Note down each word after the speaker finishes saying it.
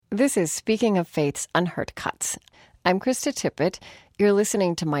This is Speaking of Faith's Unheard Cuts. I'm Krista Tippett. You're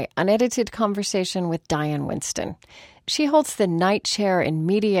listening to my unedited conversation with Diane Winston. She holds the Knight Chair in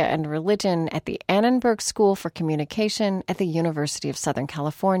Media and Religion at the Annenberg School for Communication at the University of Southern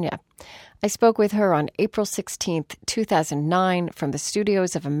California. I spoke with her on April 16th, 2009, from the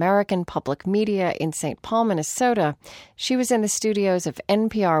studios of American Public Media in St. Paul, Minnesota. She was in the studios of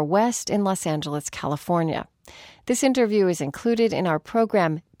NPR West in Los Angeles, California. This interview is included in our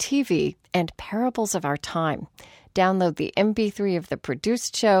program TV and Parables of Our Time. Download the MP3 of the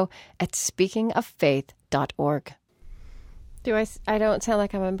produced show at speakingoffaith.org. I don't sound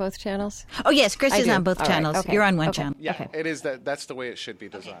like I'm on both channels? Oh, yes, Krista's on both channels. Right, okay. You're on one channel. Yeah, Okay. it is that's the way it should be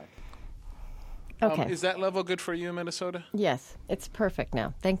designed. Okay. Is that level good for you in Minnesota? Yes, it's perfect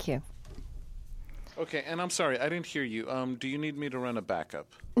now. Thank you. Okay, and I'm sorry, I didn't hear you. Do you need me to run a backup?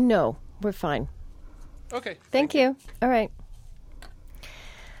 No, we're fine. Okay. Thank you. All right.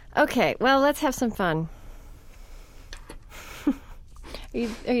 Okay, well, let's have some fun. Are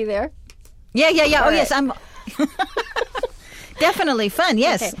you there? Yeah. All right. Yes, I'm definitely fun,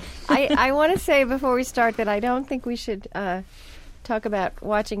 yes. Okay. I want to say before we start that I don't think we should talk about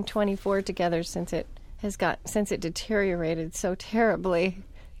watching 24 together since it deteriorated so terribly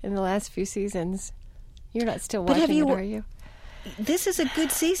in the last few seasons. You're not still watching it, are you? This is a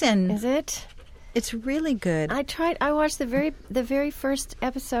good season. Is it? It's really good. I watched the very first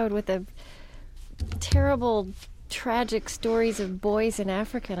episode with the terrible, tragic stories of boys in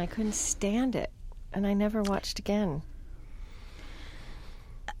Africa, and I couldn't stand it, and I never watched again.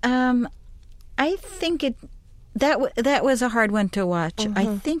 I think that was a hard one to watch. Mm-hmm.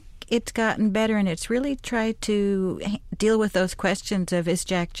 I think it's gotten better, and it's really tried to deal with those questions of, is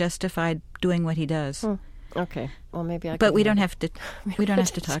Jack justified doing what he does? Okay. Well, maybe But we don't have to. We don't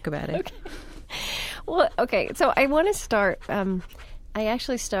have to talk about it. Okay. Well, okay. So I want to start. I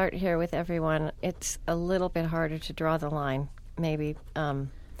actually start here with everyone. It's a little bit harder to draw the line, maybe, to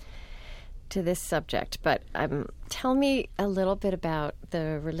this subject. But tell me a little bit about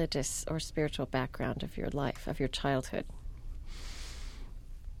the religious or spiritual background of your life, of your childhood.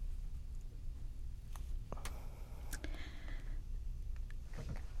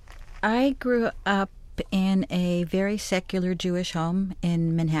 I grew up in a very secular Jewish home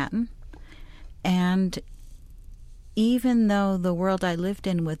in Manhattan. And even though the world I lived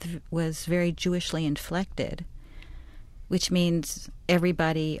in was very Jewishly inflected, which means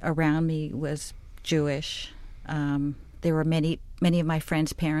everybody around me was Jewish, there were many of my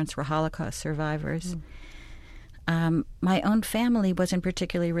friends' parents were Holocaust survivors. My own family wasn't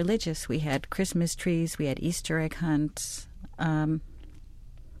particularly religious. We had Christmas trees, we had Easter egg hunts.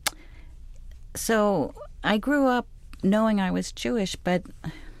 So I grew up knowing I was Jewish, but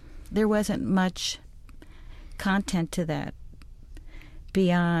there wasn't much content to that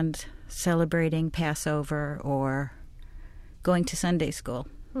beyond celebrating Passover or going to Sunday school.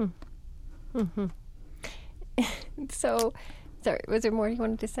 Mm-hmm. So, sorry, was there more you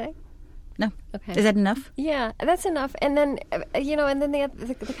wanted to say? No. Okay. Is that enough? Yeah, that's enough. And then,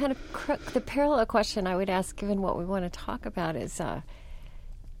 the kind of the parallel question I would ask, given what we want to talk about, is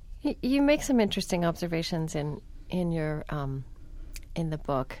you make some interesting observations in your in the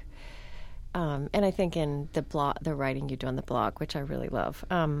book, and I think in the writing you do on the blog, which I really love,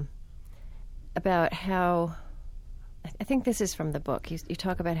 about how, I think this is from the book. You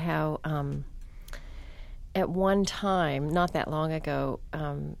talk about how at one time, not that long ago,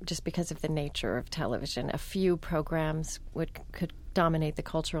 just because of the nature of television, a few programs could dominate the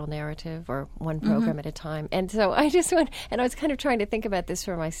cultural narrative, or one program at a time. And so I just went, and I was kind of trying to think about this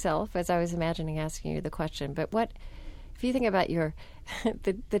for myself as I was imagining asking you the question. But if you think about your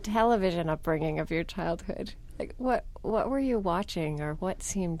the television upbringing of your childhood, like what were you watching, or what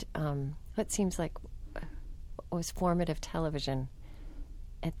seems like was formative television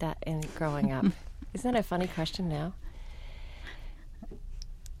at that in growing up? Isn't that a funny question now?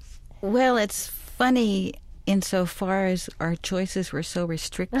 Well, it's funny insofar as our choices were so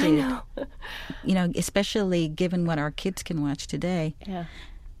restricted. I know. Especially given what our kids can watch today. Yeah.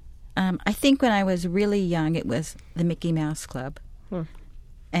 I think when I was really young, it was the Mickey Mouse Club.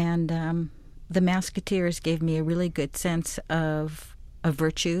 And the Mouseketeers gave me a really good sense of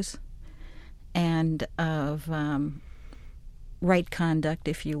virtues and of right conduct,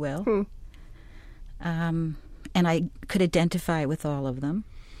 if you will. And I could identify with all of them,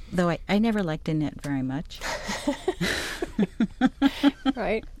 though I never liked Annette very much.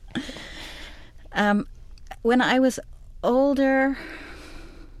 Right. When I was older,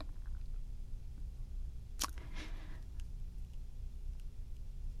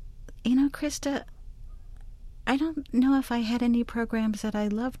 Krista, I don't know if I had any programs that I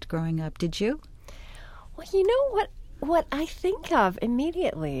loved growing up. Did you? Well, you know what I think of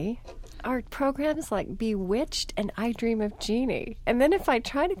immediately are programs like Bewitched and I Dream of Jeannie. And then if I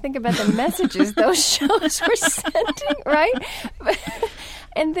try to think about the messages those shows were sending, right?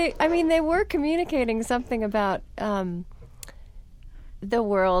 And they were communicating something about the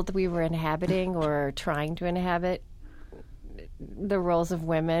world we were inhabiting or trying to inhabit, the roles of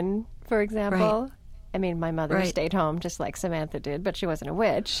women, for example. Right. I mean, my mother stayed home just like Samantha did, but she wasn't a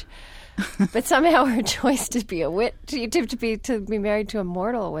witch. But somehow her choice to be a witch, to be married to a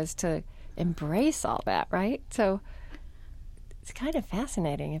mortal, was to embrace all that, right? So it's kind of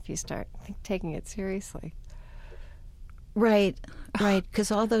fascinating if you start taking it seriously. Right.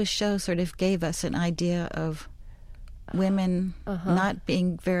 Because all those shows sort of gave us an idea of women not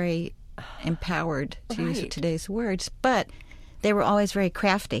being very empowered, to use today's words, but they were always very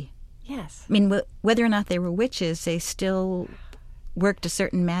crafty. Yes. I mean, whether or not they were witches, they still worked a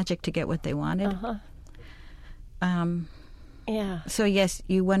certain magic to get what they wanted. Yeah. So, yes,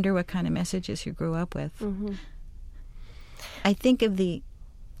 you wonder what kind of messages you grew up with. Mm-hmm. I think of the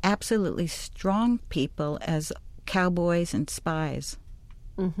absolutely strong people as cowboys and spies.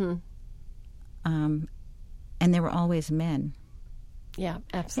 Mm-hmm. And they were always men. Yeah,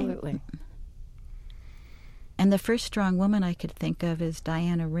 absolutely. And the first strong woman I could think of is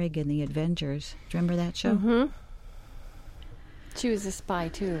Diana Rigg in The Avengers. Do you remember that show? Mm-hmm. She was a spy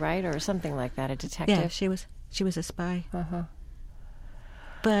too, right? Or something like that, a detective. Yeah, she was a spy. Uh-huh.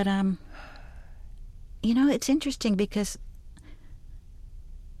 But, it's interesting because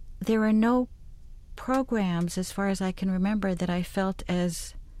there are no programs, as far as I can remember, that I felt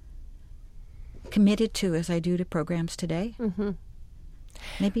as committed to as I do to programs today. Mm-hmm.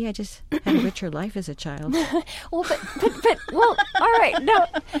 Maybe I just had a richer life as a child. Well, well, all right. No,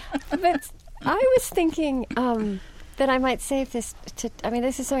 but I was thinking that I might save this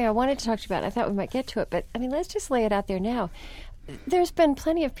this is something I wanted to talk to you about. I thought we might get to it, but let's just lay it out there now. There's been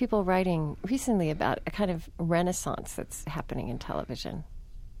plenty of people writing recently about a kind of renaissance that's happening in television.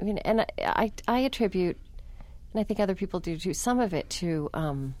 I mean, and I attribute, and I think other people do too, some of it to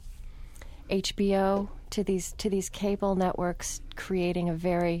HBO, to these cable networks creating a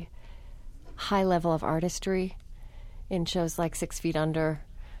very high level of artistry in shows like 6 Feet Under,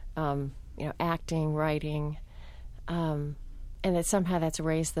 acting, writing, and that somehow that's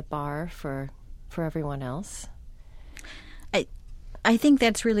raised the bar for everyone else. I think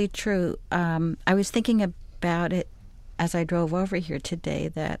that's really true. I was thinking about it as I drove over here today,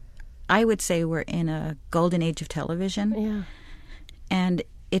 that I would say we're in a golden age of television. Yeah. And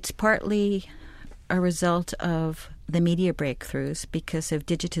it's partly a result of the media breakthroughs. Because of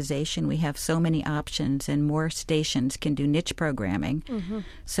digitization, we have so many options, and more stations can do niche programming. Mm-hmm.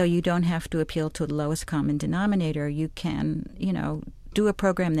 So you don't have to appeal to the lowest common denominator. You can, do a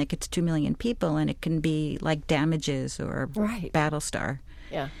program that gets 2 million people, and it can be like Damages or Battlestar.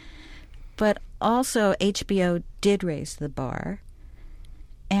 Yeah. But also HBO did raise the bar.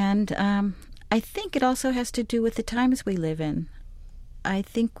 And I think it also has to do with the times we live in. I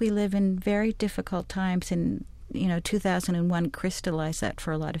think we live in very difficult times, and 2001 crystallized that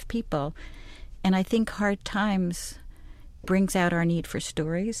for a lot of people. And I think hard times brings out our need for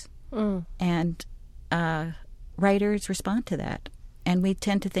stories, and writers respond to that. And we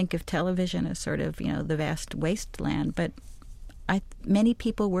tend to think of television as sort of, the vast wasteland, but many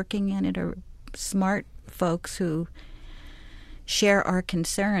people working in it are smart folks who share our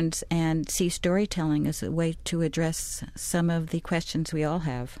concerns and see storytelling as a way to address some of the questions we all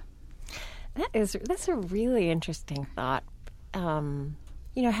have. That's a really interesting thought.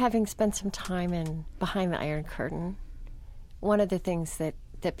 Having spent some time behind the Iron Curtain, one of the things that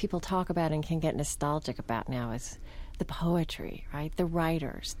people talk about and can get nostalgic about now is the poetry, right? The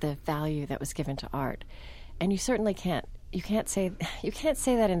writers, the value that was given to art. And you certainly can't say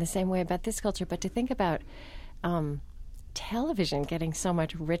that in the same way about this culture, but to think about television getting so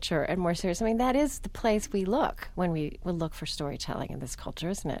much richer and more serious. I mean, that is the place we look when we look for storytelling in this culture,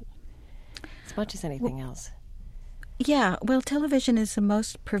 isn't it? As much as anything else. Yeah, well, television is the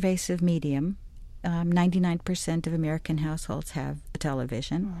most pervasive medium. 99% of American households have a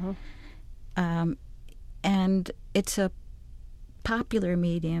television. Mm-hmm. And it's a popular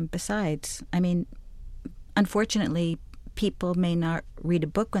medium besides. I mean, unfortunately, people may not read a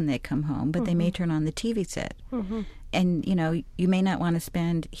book when they come home, but they may turn on the TV set. Mm-hmm. And, you may not want to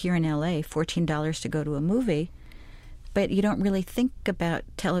spend here in L.A. $14 to go to a movie, but you don't really think about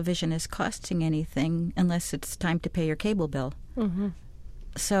television as costing anything unless it's time to pay your cable bill. Mm-hmm.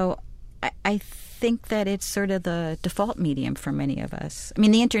 So I think that it's sort of the default medium for many of us. I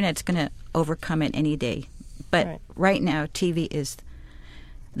mean, the Internet's going to overcome it any day, But right now, TV is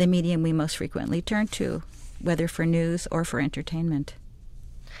the medium we most frequently turn to, whether for news or for entertainment.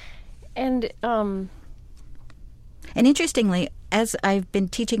 And interestingly, as I've been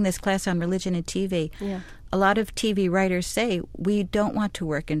teaching this class on religion and TV, a lot of TV writers say we don't want to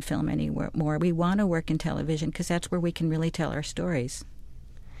work in film anymore. We want to work in television because that's where we can really tell our stories.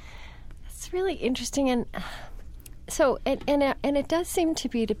 That's really interesting, and so and it does seem to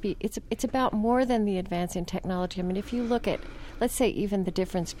be it's about more than the advance in technology. I mean, if you look at, let's say, even the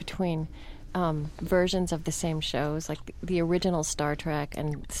difference between versions of the same shows, like the original Star Trek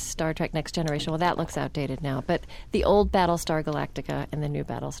and Star Trek Next Generation. Well, that looks outdated now, but the old Battlestar Galactica and the new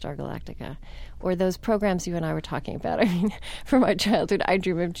Battlestar Galactica, or those programs you and I were talking about. I mean, from my childhood, I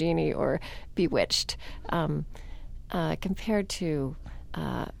Dream of Jeannie or Bewitched, compared to,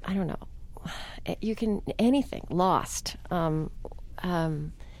 I don't know, you can, anything, Lost.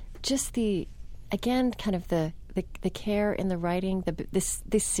 Just the, again, kind of the care in the writing,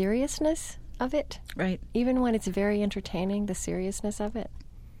 the seriousness of it. Right. Even when it's very entertaining, the seriousness of it.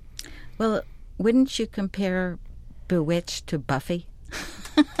 Well, wouldn't you compare Bewitched to Buffy?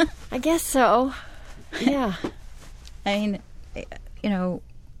 I guess so. Yeah. I mean,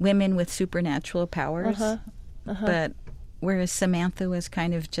 women with supernatural powers. But whereas Samantha was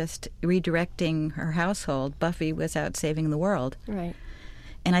kind of just redirecting her household, Buffy was out saving the world. Right.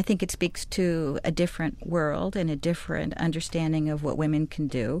 And I think it speaks to a different world and a different understanding of what women can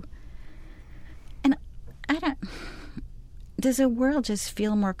do. And does the world just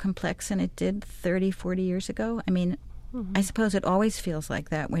feel more complex than it did 30, 40 years ago? I mean, I suppose it always feels like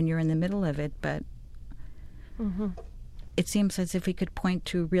that when you're in the middle of it, but it seems as if we could point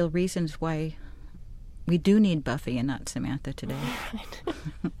to real reasons why we do need Buffy and not Samantha today.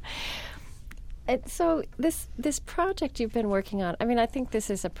 And so this project you've been working on, I mean, I think this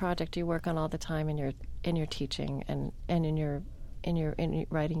is a project you work on all the time in your teaching and in your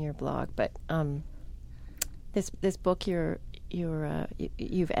writing your blog. But this book you've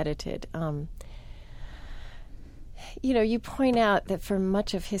edited, you point out that for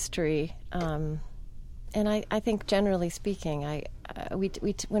much of history, and I think generally speaking,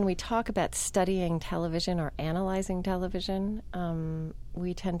 when we talk about studying television or analyzing television,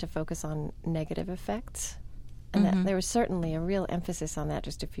 we tend to focus on negative effects. And that there was certainly a real emphasis on that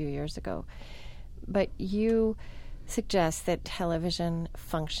just a few years ago. But you suggest that television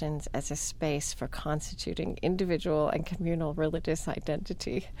functions as a space for constituting individual and communal religious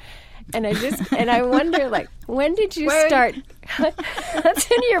identity. And I wonder, like, when did you start? That's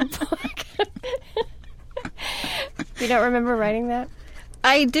in your book. You don't remember writing that?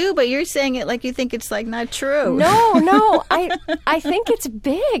 I do, but you're saying it like you think it's like not true. No. I think it's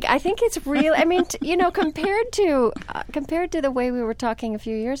big. I think it's real. I mean, compared to the way we were talking a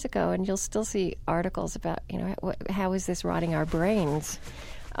few years ago, and you'll still see articles about how is this rotting our brains.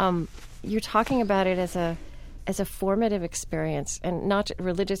 You're talking about it as a formative experience, and not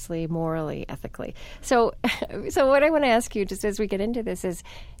religiously, morally, ethically. So what I want to ask you, just as we get into this, is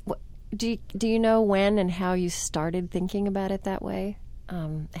do you know when and how you started thinking about it that way?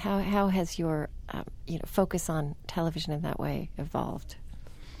 How has your focus on television in that way evolved?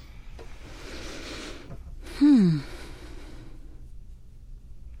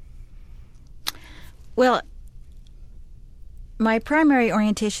 Well, my primary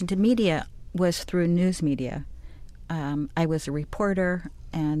orientation to media was through news media. I was a reporter,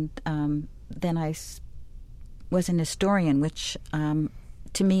 and then I was an historian, which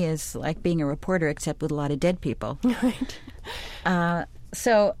to me is like being a reporter, except with a lot of dead people. Right.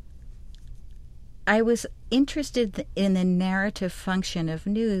 So I was interested in the narrative function of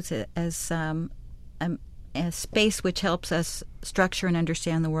news as a space which helps us structure and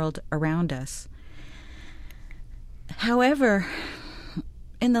understand the world around us. However,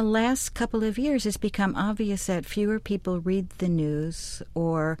 in the last couple of years, it's become obvious that fewer people read the news,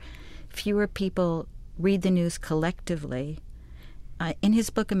 or fewer people read the news collectively. In his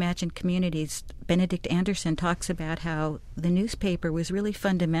book, Imagined Communities, Benedict Anderson talks about how the newspaper was really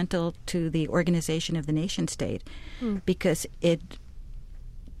fundamental to the organization of the nation-state because it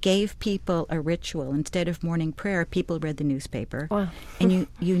gave people a ritual. Instead of morning prayer, people read the newspaper. Wow. And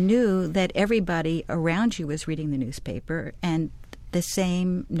you knew that everybody around you was reading the newspaper, and the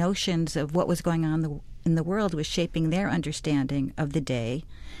same notions of what was going on in the world was shaping their understanding of the day.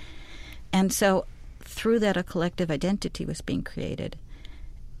 And so through that, a collective identity was being created.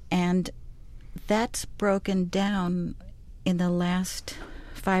 And that's broken down in the last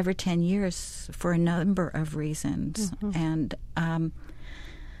 5 or 10 years for a number of reasons. And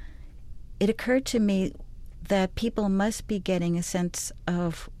it occurred to me that people must be getting a sense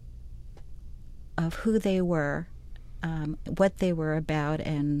of of who they were, what they were about,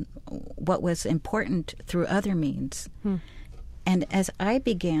 and what was important through other means. And as I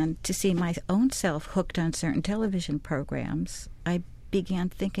began to see my own self hooked on certain television programs, I began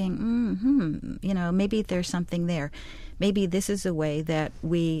thinking, maybe there's something there. Maybe this is a way that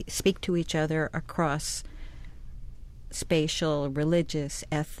we speak to each other across spatial, religious,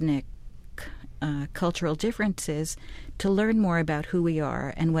 ethnic, cultural differences to learn more about who we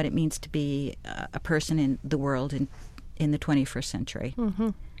are and what it means to be a person in the world in the 21st century.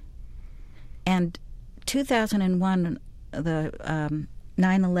 And 2001, the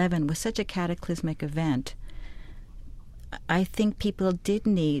 9/11 was such a cataclysmic event. I think people did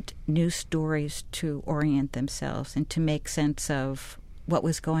need news stories to orient themselves and to make sense of what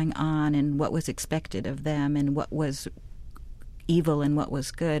was going on and what was expected of them and what was evil and what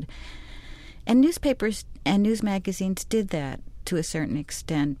was good. And newspapers and news magazines did that to a certain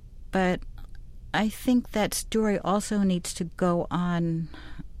extent. But I think that story also needs to go on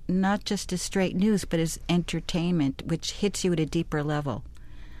not just as straight news, but as entertainment, which hits you at a deeper level.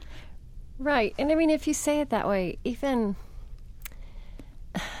 Right. And I mean, if you say it that way, even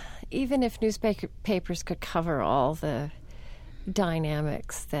if newspapers could cover all the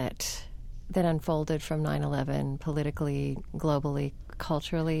dynamics that unfolded from 9/11 politically, globally,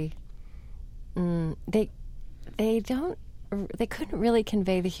 culturally, they couldn't really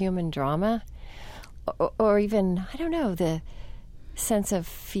convey the human drama or even, I don't know, the sense of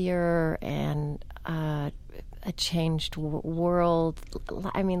fear and a changed world.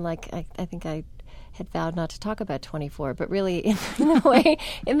 I mean, like I think I had vowed not to talk about 24, but really in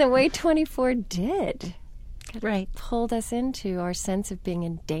the way 24 did. Right. Pulled us into our sense of being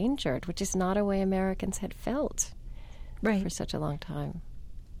endangered, which is not a way Americans had felt for such a long time.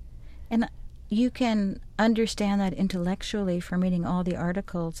 And you can understand that intellectually from reading all the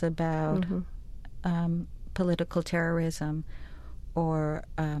articles about political terrorism or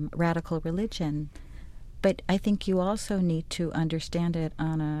radical religion. But I think you also need to understand it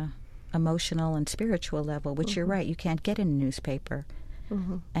on a emotional and spiritual level, which you're right, you can't get in a newspaper.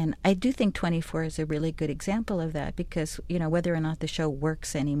 And I do think 24 is a really good example of that because, whether or not the show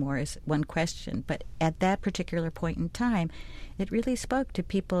works anymore is one question. But at that particular point in time, it really spoke to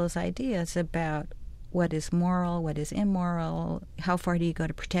people's ideas about what is moral, what is immoral, how far do you go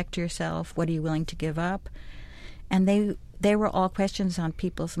to protect yourself, what are you willing to give up? And they were all questions on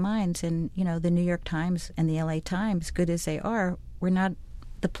people's minds. And, the New York Times and the LA Times, good as they are, were not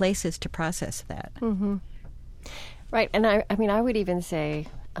the places to process that. Right. And I mean, I would even say,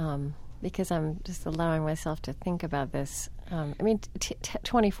 because I'm just allowing myself to think about this,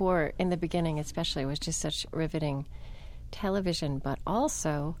 24 in the beginning especially was just such riveting television, but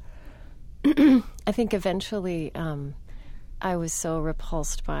also I think eventually I was so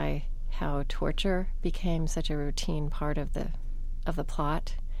repulsed by how torture became such a routine part of the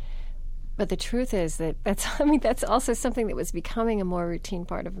plot. But the truth is that's also something that was becoming a more routine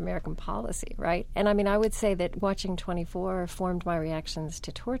part of American policy, right? And I mean, I would say that watching 24 formed my reactions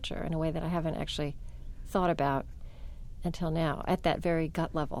to torture in a way that I haven't actually thought about until now, at that very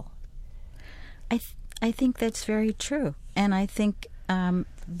gut level. I think that's very true. And I think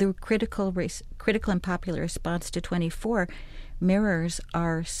the critical and popular response to 24 mirrors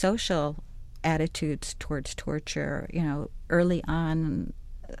our social attitudes towards torture, early on,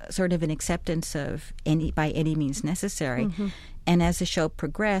 sort of an acceptance of by any means necessary. And as the show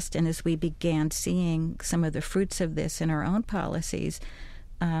progressed and as we began seeing some of the fruits of this in our own policies,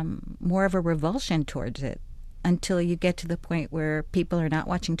 more of a revulsion towards it until you get to the point where people are not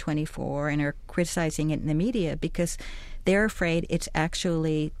watching 24 and are criticizing it in the media because they're afraid it's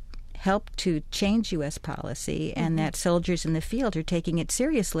actually helped to change U.S. policy and that soldiers in the field are taking it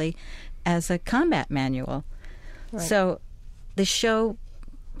seriously as a combat manual. Right. So the show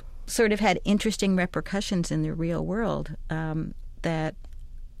sort of had interesting repercussions in the real world that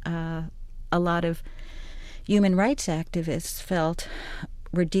a lot of human rights activists felt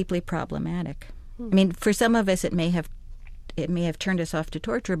were deeply problematic. I mean, for some of us, it may have turned us off to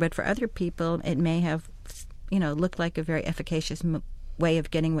torture, but for other people, it may have, looked like a very efficacious way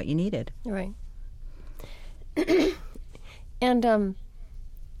of getting what you needed. Right. And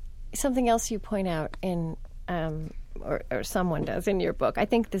something else you point out in, or someone does in your book, I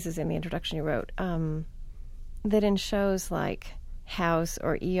think this is in the introduction you wrote, that in shows like House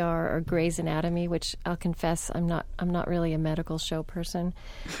or ER or Grey's Anatomy, which I'll confess I'm not really a medical show person,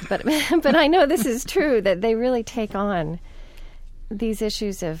 but but I know this is true, that they really take on these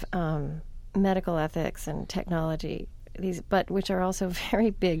issues of medical ethics and technology, which are also very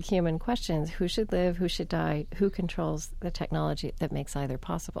big human questions: who should live, who should die, who controls the technology that makes either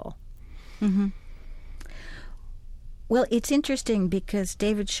possible. Well, it's interesting because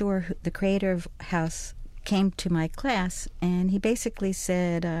David Shore, the creator of House, came to my class, and he basically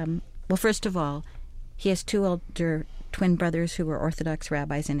said, well, first of all, he has two older twin brothers who were Orthodox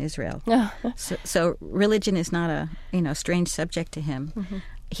rabbis in Israel. So religion is not a strange subject to him. Mm-hmm.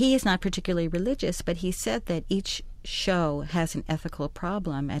 He is not particularly religious, but he said that each show has an ethical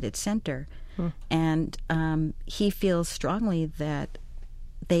problem at its center. And he feels strongly that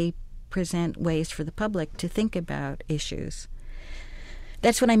they present ways for the public to think about issues.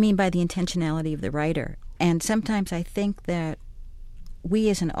 That's what I mean by the intentionality of the writer. And sometimes I think that we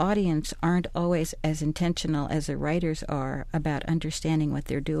as an audience aren't always as intentional as the writers are about understanding what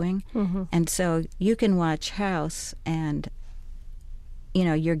they're doing. Mm-hmm. And so you can watch House and,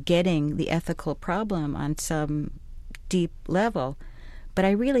 you're getting the ethical problem on some deep level. But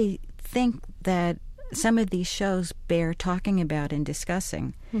I really think that some of these shows bear talking about and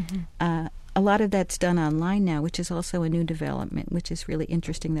discussing. Mm-hmm. A lot of that's done online now, which is also a new development, which is really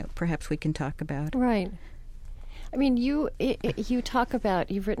interesting that perhaps we can talk about. Right. I mean, you've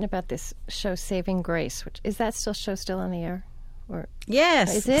written about this show, Saving Grace. Which is that show still on the air? Or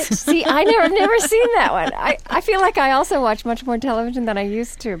yes. Is it? See, I've never seen that one. I feel like I also watch much more television than I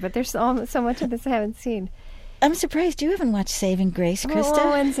used to, but there's so much of this I haven't seen. I'm surprised you haven't watched Saving Grace, Krista.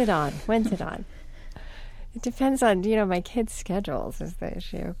 Well, when's it on? It depends on, my kids' schedules is the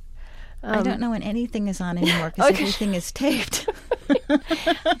issue. I don't know when anything is on anymore because everything is taped.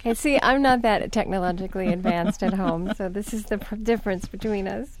 Okay, see, I'm not that technologically advanced at home, so this is the difference between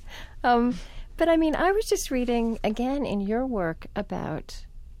us. But, I mean, I was just reading, again, in your work about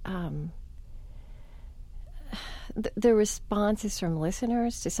the responses from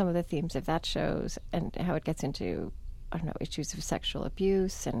listeners to some of the themes of that shows and how it gets into, issues of sexual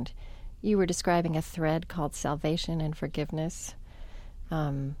abuse. And you were describing a thread called Salvation and Forgiveness,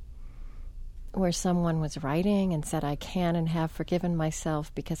 where someone was writing and said, I can and have forgiven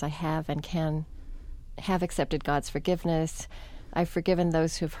myself because I have and can have accepted God's forgiveness. I've forgiven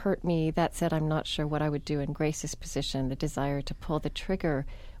those who've hurt me. That said, I'm not sure what I would do in Grace's position. The desire to pull the trigger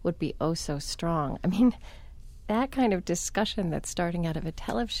would be oh so strong. I mean, that kind of discussion that's starting out of a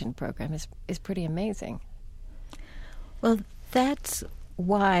television program is pretty amazing. Well, that's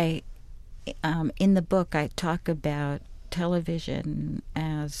why in the book I talk about television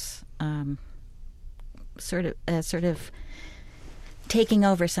as sort of taking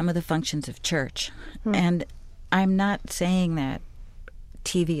over some of the functions of church. And I'm not saying that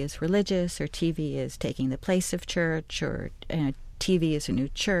TV is religious or TV is taking the place of church or TV is a new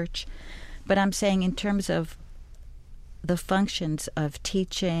church, but I'm saying in terms of the functions of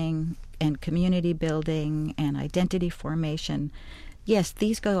teaching and community building and identity formation, yes,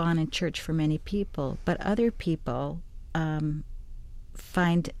 these go on in church for many people, but other people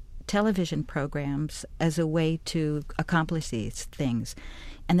find television programs as a way to accomplish these things.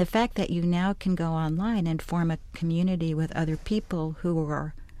 And the fact that you now can go online and form a community with other people who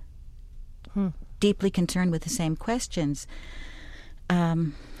are deeply concerned with the same questions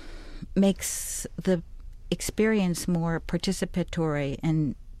makes the experience more participatory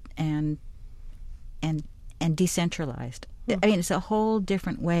and decentralized. I mean, it's a whole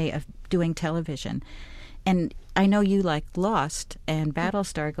different way of doing television. And I know you like Lost and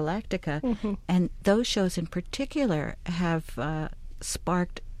Battlestar Galactica, and those shows in particular have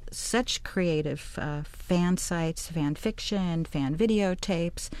sparked such creative fan sites, fan fiction, fan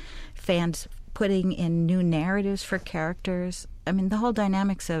videotapes, fans putting in new narratives for characters. I mean, the whole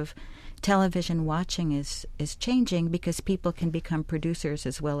dynamics of television watching is changing because people can become producers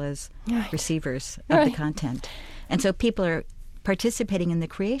as well as receivers of the content. And so people are participating in the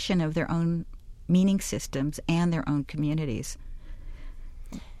creation of their own meaning systems and their own communities.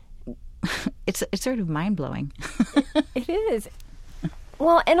 It's sort of mind-blowing. It is.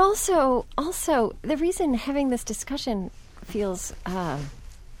 Well, and also the reason having this discussion feels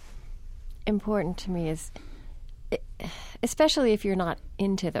important to me is, especially if you're not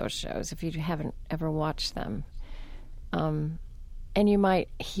into those shows, if you haven't ever watched them, and you might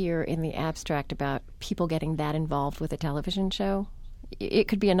hear in the abstract about people getting that involved with a television show. It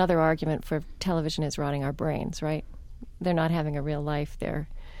could be another argument for television is rotting our brains, right? They're not having a real life. They're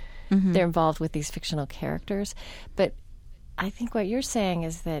involved with these fictional characters. But I think what you're saying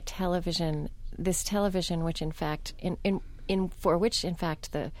is that television, which in fact, for which in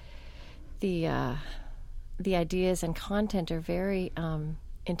fact the ideas and content are very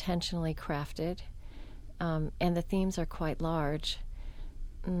intentionally crafted, and the themes are quite large.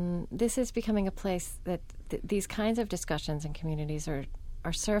 This is becoming a place that these kinds of discussions and communities are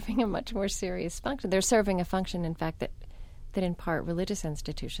serving a much more serious function. They're serving a function, in fact, that in part religious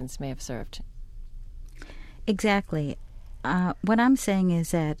institutions may have served. Exactly. What I'm saying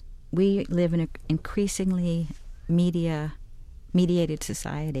is that we live in an increasingly mediated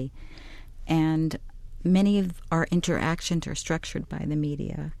society, and many of our interactions are structured by the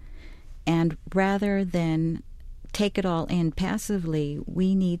media. And rather than take it all in passively,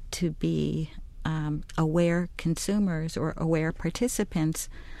 we need to be aware consumers or aware participants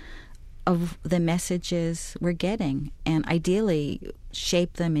of the messages we're getting, and ideally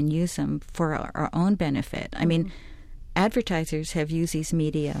shape them and use them for our own benefit. I mean, advertisers have used these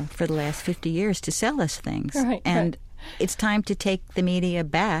media for the last 50 years to sell us things. And it's time to take the media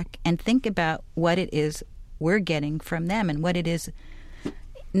back and think about what it is we're getting from them, and what it is,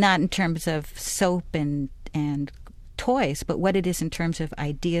 not in terms of soap and toys, but what it is in terms of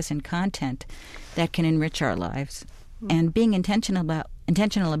ideas and content that can enrich our lives. And being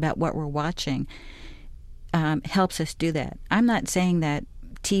intentional about what we're watching helps us do that. I'm not saying that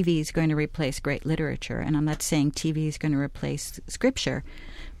TV is going to replace great literature, and I'm not saying TV is going to replace scripture,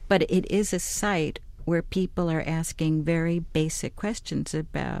 but it is a site where people are asking very basic questions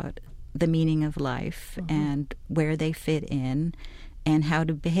about the meaning of life and where they fit in and how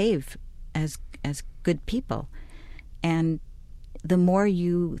to behave as good people. And the more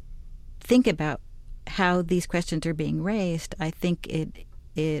you think about how these questions are being raised, I think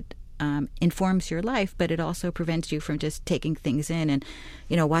it informs your life, but it also prevents you from just taking things in and,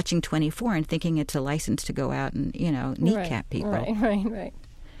 watching 24 and thinking it's a license to go out and, kneecap people. Right.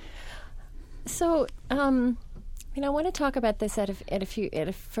 So, I want to talk about this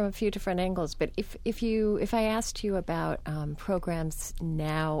from a few different angles. But if I asked you about programs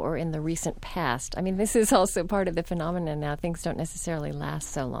now or in the recent past, I mean, this is also part of the phenomenon now. Things don't necessarily last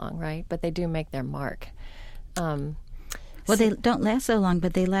so long, right? But they do make their mark. Well, they don't last so long,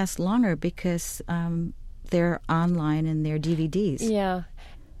 but they last longer because they're online and they're DVDs. Yeah,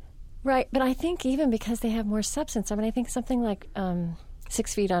 right. But I think even because they have more substance. I mean, I think something like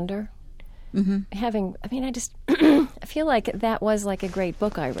 6 Feet Under. I feel like that was like a great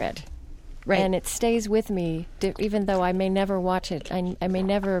book I read. Right. And it stays with me, even though I may never watch it. I may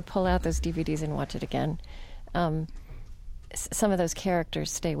never pull out those DVDs and watch it again. Some of those characters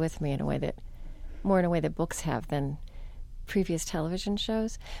stay with me in a way that books have than previous television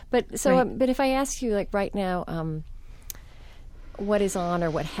shows. But if I ask you, like right now, what is on or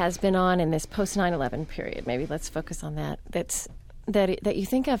what has been on in this post 9/11 period, maybe let's focus on that. That you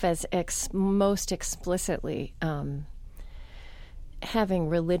think of as most explicitly having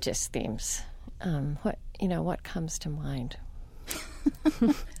religious themes. What comes to mind?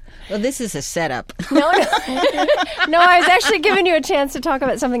 Well, this is a setup. No, I was actually giving you a chance to talk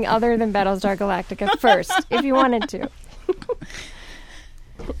about something other than Battlestar Galactica first, if you wanted to.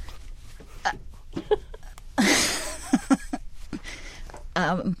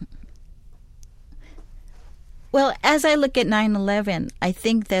 Well, as I look at 9/11, I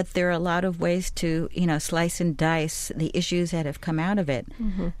think that there are a lot of ways to, slice and dice the issues that have come out of it.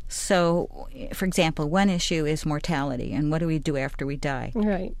 So, for example, one issue is mortality and what do we do after we die?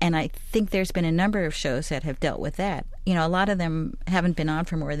 Right. And I think there's been a number of shows that have dealt with that. A lot of them haven't been on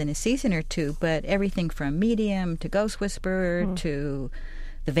for more than a season or two, but everything from Medium to Ghost Whisperer to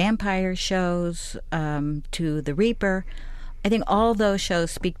the vampire shows to The Reaper. I think all those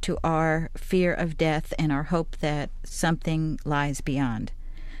shows speak to our fear of death and our hope that something lies beyond.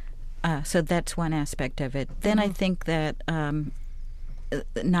 So that's one aspect of it. Then I think that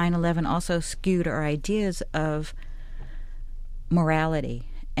 9/11 also skewed our ideas of morality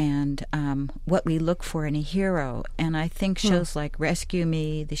and what we look for in a hero. And I think shows like Rescue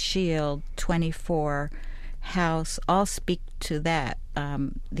Me, The Shield, 24, House all speak to that.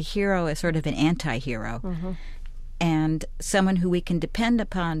 The hero is sort of an anti-hero. And someone who we can depend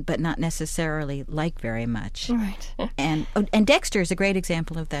upon, but not necessarily like very much. Right. And Dexter is a great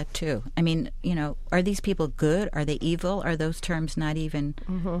example of that too. I mean, are these people good? Are they evil? Are those terms not even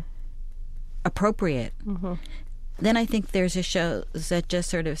appropriate? Then I think there's a show that just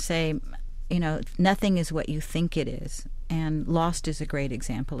sort of say, nothing is what you think it is, and Lost is a great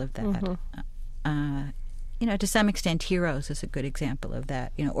example of that. To some extent, Heroes is a good example of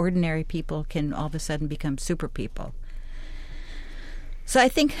that. Ordinary people can all of a sudden become super people. So I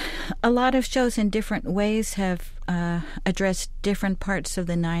think a lot of shows in different ways have addressed different parts of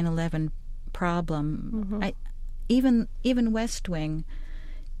the 9/11 problem. Even West Wing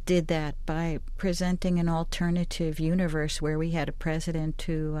did that by presenting an alternative universe where we had a president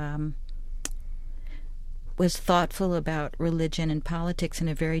who was thoughtful about religion and politics in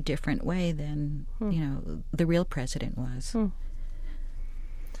a very different way than the real president was.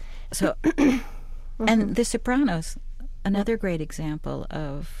 So, and The Sopranos, another great example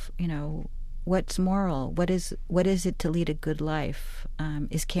of what's moral? What is it to lead a good life?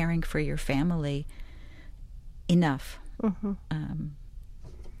 Is caring for your family enough? Mm-hmm.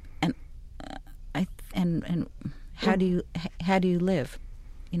 And how do you live?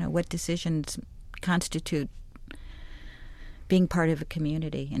 What decisions constitute being part of a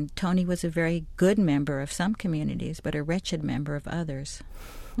community? And Tony was a very good member of some communities, but a wretched member of others.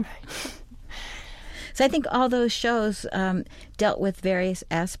 So I think all those shows dealt with various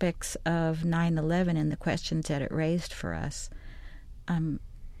aspects of 9/11 and the questions that it raised for us. And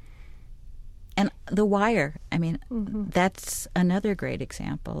The Wire, that's another great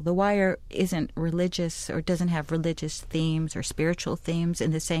example. The Wire isn't religious or doesn't have religious themes or spiritual themes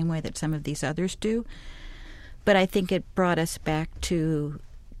in the same way that some of these others do. But I think it brought us back to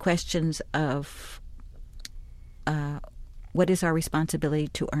questions of what is our responsibility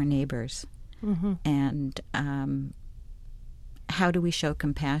to our neighbors, and how do we show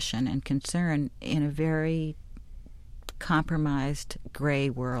compassion and concern in a very compromised, gray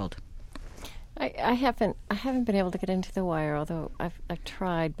world. I haven't been able to get into The Wire, although I've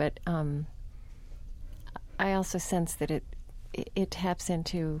tried, but I also sense that it taps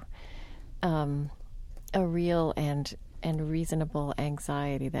into a real and reasonable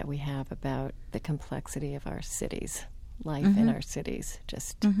anxiety that we have about the complexity of our cities, life in our cities,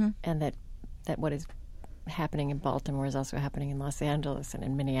 and that what is happening in Baltimore is also happening in Los Angeles and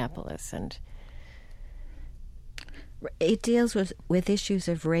in Minneapolis, and it deals with issues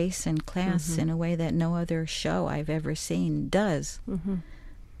of race and class in a way that no other show I've ever seen does.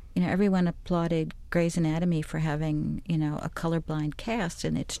 Everyone applauded Grey's Anatomy for having, a colorblind cast,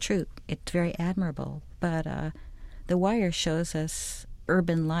 and it's true. It's very admirable. But The Wire shows us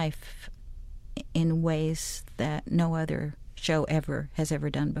urban life in ways that no other show has ever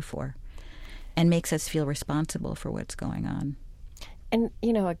done before, and makes us feel responsible for what's going on. And,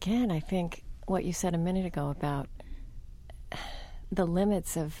 again, I think what you said a minute ago about the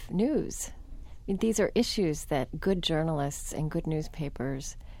limits of news. These are issues that good journalists and good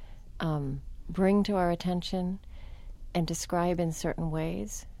newspapers bring to our attention and describe in certain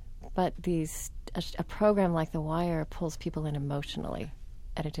ways. But a program like The Wire pulls people in emotionally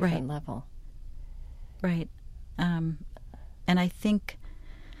at a different level. Right. And I think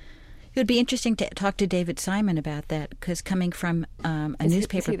it would be interesting to talk to David Simon about that, because coming from a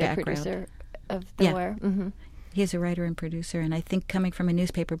newspaper background. Is he the producer of The Wire? Mm-hmm. He's a writer and producer, and I think coming from a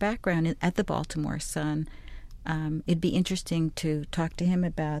newspaper background at the Baltimore Sun, it'd be interesting to talk to him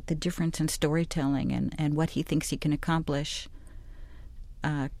about the difference in storytelling and what he thinks he can accomplish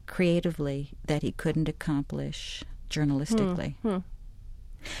creatively that he couldn't accomplish journalistically.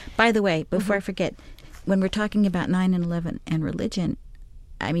 By the way, before I forget, when we're talking about 9/11 and religion,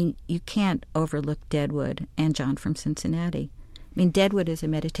 you can't overlook Deadwood and John from Cincinnati. Deadwood is a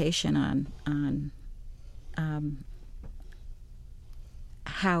meditation on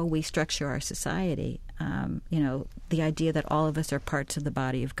how we structure our society. The idea that all of us are parts of the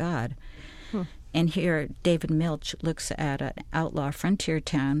body of God. And here, David Milch looks at an outlaw frontier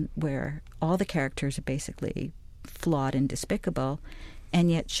town where all the characters are basically flawed and despicable,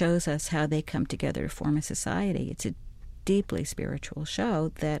 and yet shows us how they come together to form a society. It's a deeply spiritual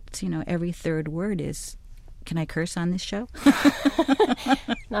show that, every third word is... Can I curse on this show?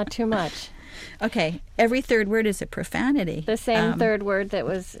 Not too much. Okay, every third word is a profanity. The same third word that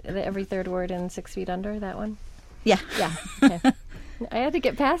was every third word in 6 Feet Under, that one? Yeah. Yeah. Okay. I had to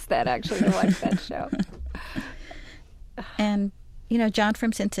get past that, actually, to watch that show. And, John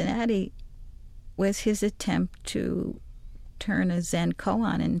from Cincinnati was his attempt to turn a Zen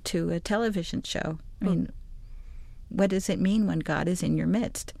koan into a television show. What does it mean when God is in your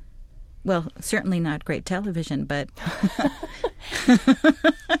midst? Well, certainly not great television, but...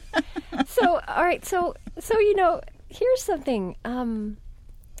 So, all right, so here's something.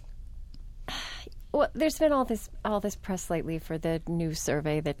 Well, there's been all this press lately for the new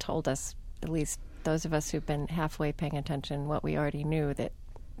survey that told us, at least those of us who've been halfway paying attention, what we already knew, that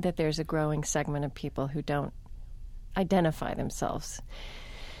there's a growing segment of people who don't identify themselves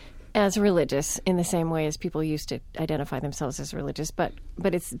as religious in the same way as people used to identify themselves as religious, but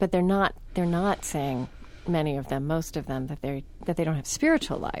they're not saying, many of them, most of them, that they don't have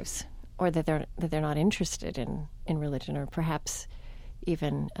spiritual lives, or that they're not interested in religion, or perhaps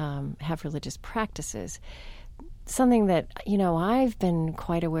even have religious practices. Something that I've been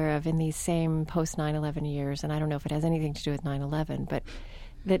quite aware of in these same post 9/11 years, and I don't know if it has anything to do with 9/11, but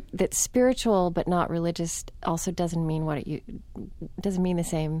that spiritual but not religious also doesn't mean doesn't mean the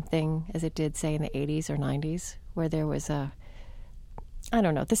same thing as it did, say, in the 80s or 90s, where there was the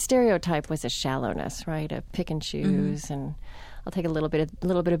stereotype was a shallowness, right? A pick and choose and I'll take a little bit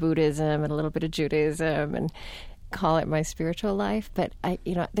of Buddhism and a little bit of Judaism and call it my spiritual life. But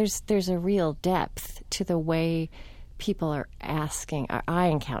there's a real depth to the way people are asking. I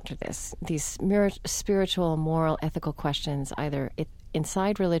encounter these spiritual, moral, ethical questions, either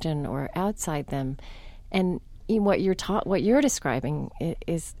inside religion or outside them, and what you're describing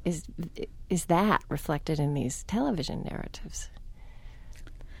is that reflected in these television narratives.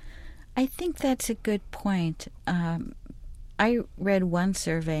 I think that's a good point. I read one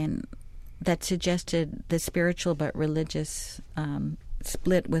survey that suggested the spiritual but religious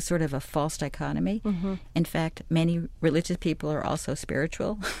split was sort of a false dichotomy. Mm-hmm. In fact, many religious people are also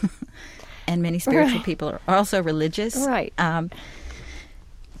spiritual, and many spiritual people are also religious. Right.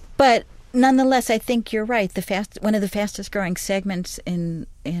 But nonetheless, I think you're right. One of the fastest growing segments in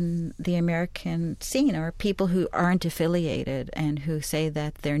the American scene are people who aren't affiliated and who say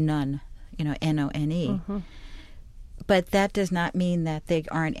that they're none, N-O-N-E. Mm-hmm. But that does not mean that they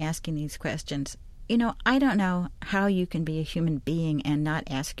aren't asking these questions. I don't know how you can be a human being and not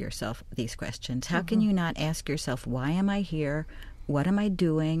ask yourself these questions. How can you not ask yourself, why am I here? What am I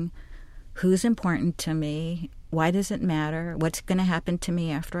doing? Who's important to me? Why does it matter? What's going to happen to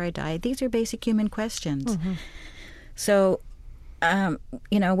me after I die? These are basic human questions. Mm-hmm. So,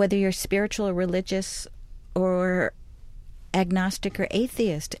 whether you're spiritual or religious or agnostic or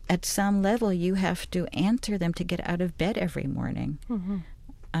atheist, at some level you have to answer them to get out of bed every morning. Mm-hmm.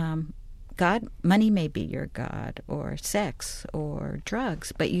 Money may be your God, or sex, or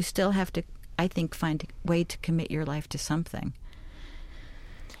drugs, but you still have to, I think, find a way to commit your life to something.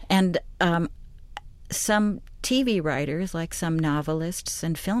 And some TV writers, like some novelists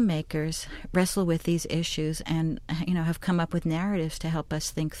and filmmakers, wrestle with these issues and, have come up with narratives to help us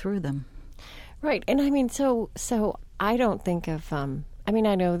think through them. Right. And I mean, so I don't think of, I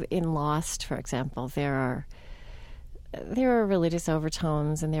know in Lost, for example, there are religious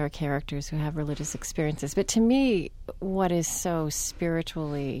overtones and there are characters who have religious experiences. But to me, what is so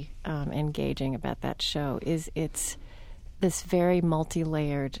spiritually engaging about that show is it's this very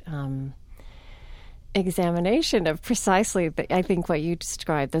multi-layered examination of precisely, I think, what you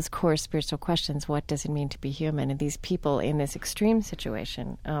described, those core spiritual questions. What does it mean to be human? And these people in this extreme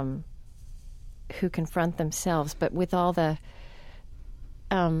situation who confront themselves, but with all the,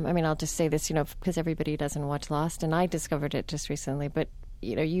 I'll just say this, because everybody doesn't watch Lost, and I discovered it just recently, but,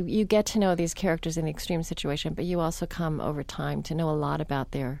 you get to know these characters in the extreme situation, but you also come over time to know a lot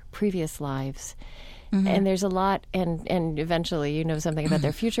about their previous lives. Mm-hmm. And there's a lot, and eventually you know something about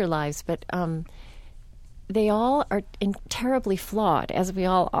their future lives, but they all are terribly flawed, as we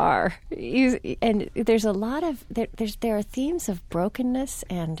all are. And there's a lot of there are themes of brokenness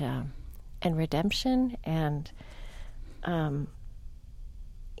and redemption, and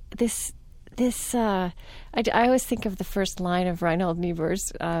this. I always think of the first line of Reinhold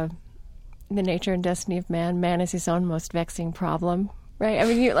Niebuhr's "The Nature and Destiny of Man." Man is his own most vexing problem. Right. I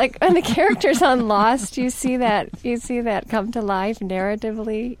mean, when the characters on Lost, you see that come to life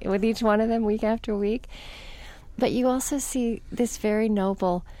narratively with each one of them week after week. But you also see this very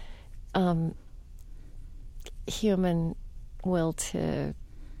noble human will to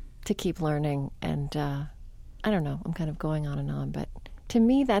keep learning. And I don't know. I'm kind of going on and on, but to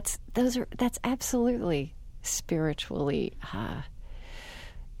me, that's absolutely spiritually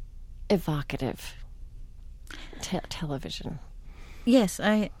evocative television. Yes,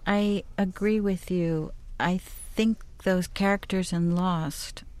 I agree with you. I think those characters in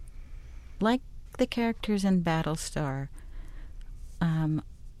Lost, like the characters in Battlestar,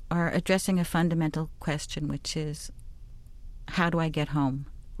 are addressing a fundamental question, which is, how do I get home?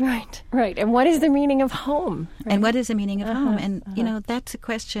 Right. And what is the meaning of home? Right? And what is the meaning of home? And, that's a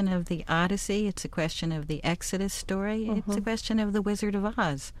question of the Odyssey. It's a question of the Exodus story. It's a question of the Wizard of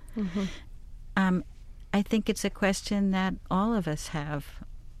Oz. I think it's a question that all of us have,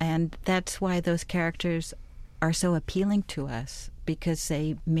 and that's why those characters are so appealing to us, because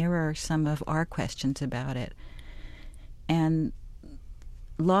they mirror some of our questions about it. And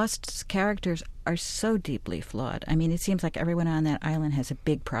Lost's characters are so deeply flawed. I mean, it seems like everyone on that island has a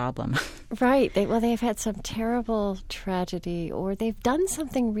big problem. Right. They've had some terrible tragedy, or they've done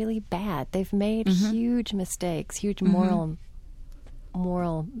something really bad. They've made huge mistakes, huge moral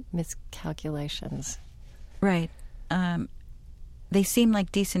miscalculations. Right. They seem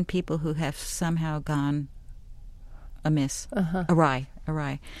like decent people who have somehow gone amiss, awry.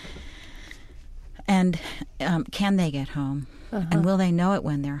 And can they get home? And will they know it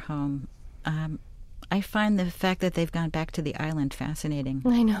when they're home? I find the fact that they've gone back to the island fascinating.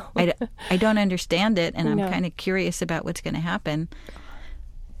 I know. I don't understand it, and I'm kind of curious about what's going to happen.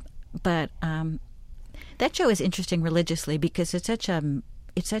 But That show is interesting religiously because it's such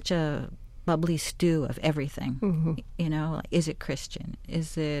a bubbly stew of everything. Mm-hmm. You know, like, is it Christian?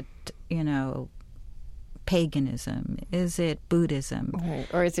 Is it, paganism? Is it Buddhism? Right.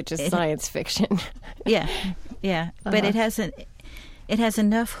 Or is it just science fiction? Yeah. Uh-huh. But it has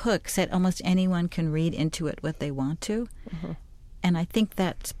enough hooks that almost anyone can read into it what they want to. Mm-hmm. And I think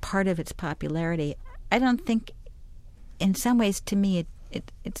that's part of its popularity. I don't think, in some ways, to me,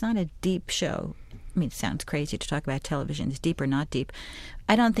 it's not a deep show. I mean, it sounds crazy to talk about television. Is deep or not deep?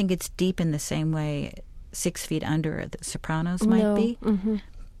 I don't think it's deep in the same way 6 Feet Under or The Sopranos might be. Mm-hmm.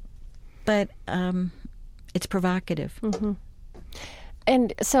 But it's provocative. Mm-hmm.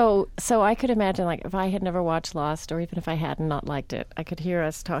 And so I could imagine, like, if I had never watched Lost, or even if I had not liked it, I could hear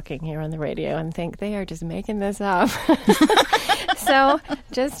us talking here on the radio and think they are just making this up. So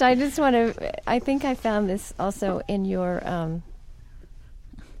I just want to. I think I found this also in your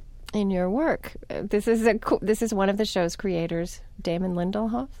work. This is one of the show's creators, Damon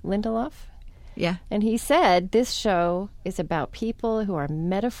Lindelof. Yeah. And he said this show is about people who are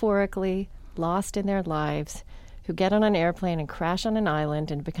metaphorically lost in their lives, who get on an airplane and crash on an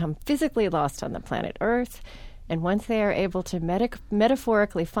island and become physically lost on the planet Earth. And once they are able to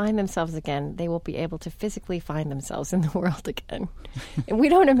metaphorically find themselves again, they will be able to physically find themselves in the world again. And we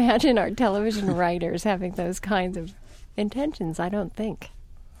don't imagine our television writers having those kinds of intentions, I don't think.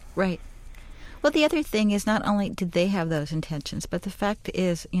 Right. Well, the other thing is not only did they have those intentions, but the fact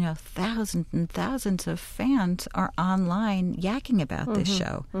is, thousands and thousands of fans are online yakking about this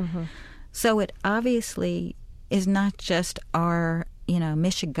show. Mm-hmm. So it obviously is not just our,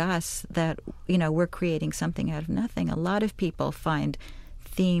 mishigas that, we're creating something out of nothing. A lot of people find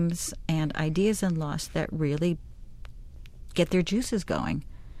themes and ideas in Lost that really get their juices going.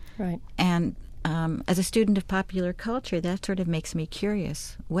 Right. And as a student of popular culture, that sort of makes me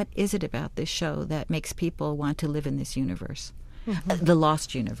curious. What is it about this show that makes people want to live in this universe? Mm-hmm. The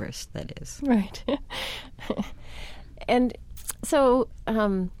Lost universe, that is. Right. And so,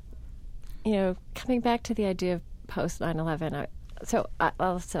 coming back to the idea of post 9/11,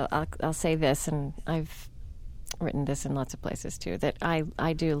 I'll say this, and I've written this in lots of places too, that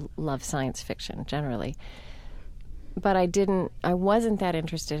I do love science fiction generally. But I wasn't that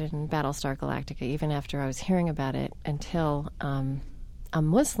interested in Battlestar Galactica even after I was hearing about it until a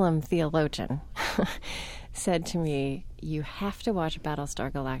Muslim theologian said to me, you have to watch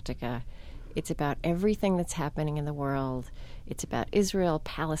Battlestar Galactica. It's about everything that's happening in the world. It's about Israel,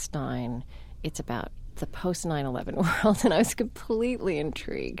 Palestine. It's about the post 9/11 world. And I was completely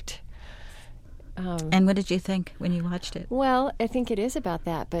intrigued. And what did you think when you watched it? Well, I think it is about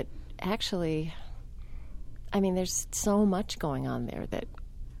that, but actually, I mean, there's so much going on there that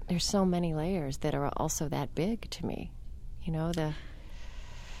there's so many layers that are also that big to me.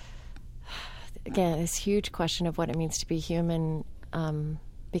 Again, this huge question of what it means to be human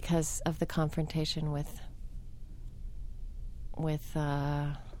because of the confrontation with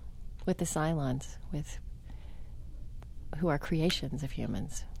the Cylons, who are creations of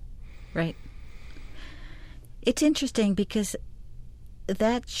humans. Right. It's interesting because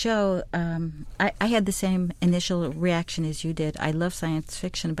that show, I had the same initial reaction as you did. I love science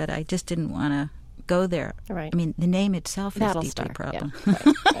fiction, but I just didn't want to go there. Right. I mean, the name itself is Battlestar. deeply a problem.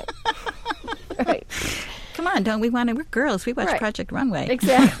 Yeah. Right. Right. Come on, don't we want to? We're girls. We watch Right. Project Runway.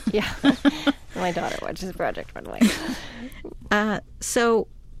 Exactly. Yeah. My daughter watches Project Runway.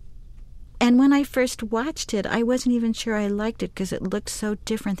 And when I first watched it, I wasn't even sure I liked it because it looked so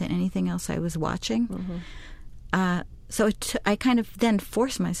different than anything else I was watching. Mm-hmm. So I kind of then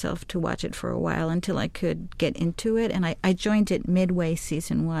forced myself to watch it for a while until I could get into it. And I joined it midway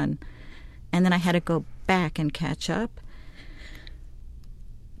season 1. And then I had to go back and catch up.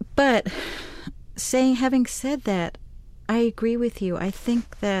 But having said that, I agree with you. I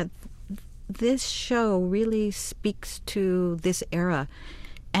think that this show really speaks to this era.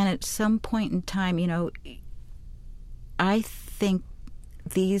 And at some point in time, I think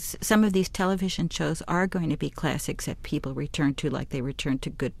some of these television shows are going to be classics that people return to, like they return to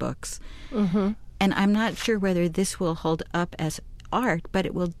good books. Mm-hmm. And I'm not sure whether this will hold up as art, but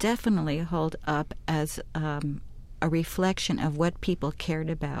it will definitely hold up as a reflection of what people cared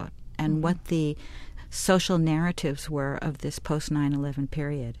about and Mm-hmm. what the social narratives were of this post 9/11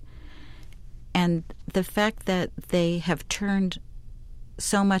 period. And the fact that they have turned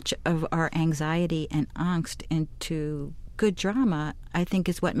so much of our anxiety and angst into good drama, I think,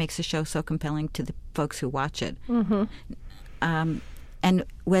 is what makes the show so compelling to the folks who watch it. Mm-hmm. And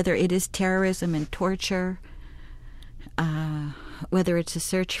whether it is terrorism and torture, whether it's a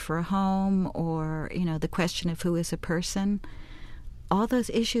search for a home or, the question of who is a person, all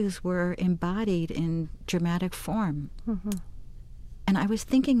those issues were embodied in dramatic form. Mm-hmm. And I was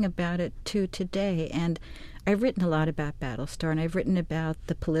thinking about it, too, today. And I've written a lot about Battlestar, and I've written about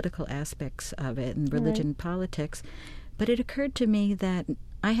the political aspects of it and religion and politics. But it occurred to me that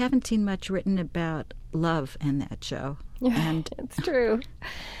I haven't seen much written about love in that show. And it's true.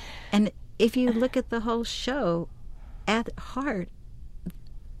 And if you look at the whole show, at heart,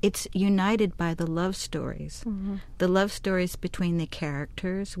 it's united by the love stories. Mm-hmm. The love stories between the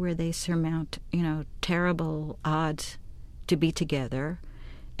characters, where they surmount, terrible odds to be together,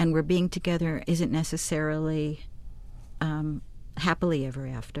 and where being together isn't necessarily happily ever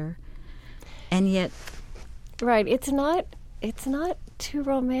after. And yet... Right. It's not too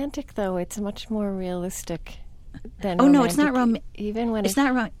romantic, though. It's much more realistic than romantic. No, it's not romantic. Even when it's not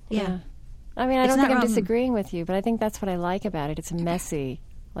romantic. Yeah. I mean, I don't think I'm disagreeing with you, but I think that's what I like about it. It's messy,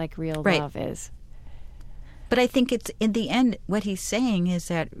 like real love is. But I think it's, in the end, what he's saying is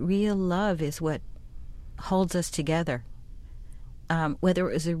that real love is what holds us together. Whether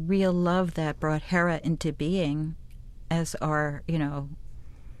it was a real love that brought Hera into being as our,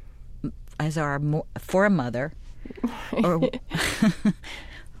 foremother,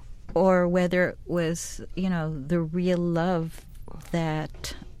 or whether it was, the real love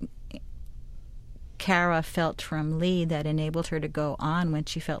that Kara felt from Lee that enabled her to go on when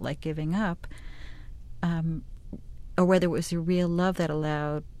she felt like giving up, or whether it was the real love that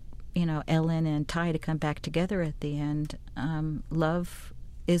allowed, Ellen and Ty to come back together at the end. Love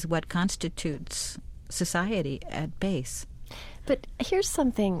is what constitutes society at base. But here's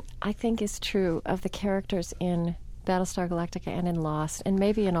something I think is true of the characters in Battlestar Galactica and in Lost, and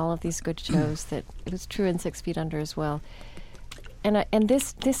maybe in all of these good shows, that it was true in 6 Feet Under as well. And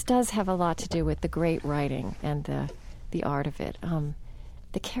this does have a lot to do with the great writing and the art of it.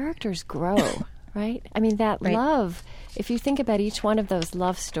 The characters grow, right? I mean, that love, if you think about each one of those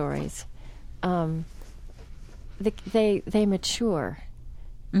love stories, they mature.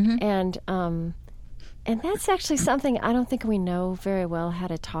 Mm-hmm. And that's actually something I don't think we know very well how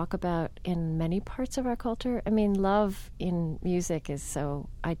to talk about in many parts of our culture. I mean, love in music is so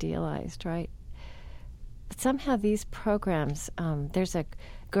idealized, right? But somehow these programs, there's a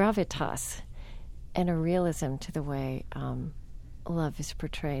gravitas and a realism to the way love is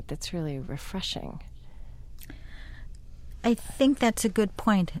portrayed that's really refreshing. I think that's a good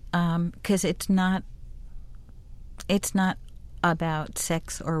point, because it's not about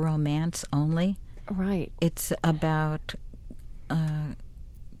sex or romance only. Right. It's about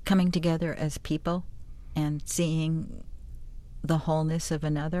coming together as people and seeing the wholeness of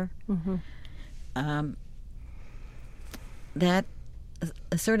another. Mm-hmm. That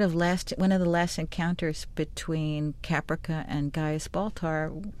sort of one of the last encounters between Caprica and Gaius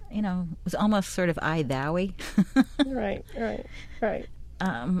Baltar, was almost sort of I-thou-y. Right.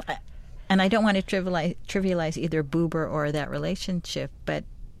 And I don't want to trivialize either Boober or that relationship, but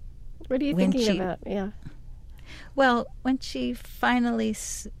what are you thinking about? Yeah. Well, when she finally,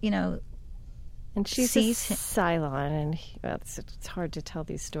 and she's sees a Cylon, and it's hard to tell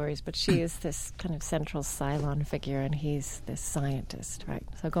these stories, but she is this kind of central Cylon figure, and he's this scientist, right?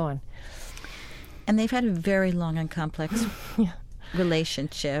 So go on. And they've had a very long and complex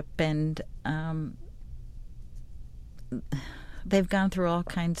relationship, and they've gone through all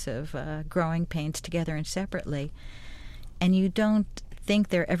kinds of growing pains together and separately, and you don't think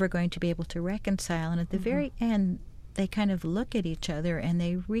they're ever going to be able to reconcile. And at the very end, they kind of look at each other and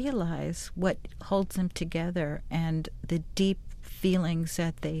they realize what holds them together and the deep feelings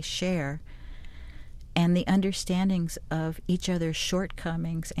that they share and the understandings of each other's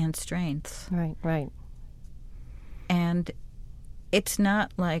shortcomings and strengths. Right. And it's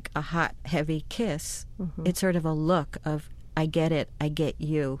not like a hot, heavy kiss. Mm-hmm. It's sort of a look of, I get it, I get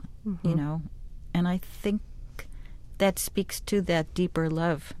you, And I think that speaks to that deeper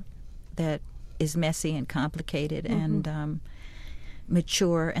love that is messy and complicated and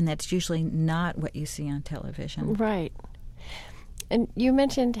mature, and that's usually not what you see on television. Right. And you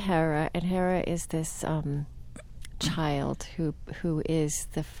mentioned Hera, and Hera is this child who is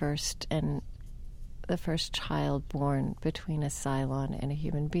the first child born between a Cylon and a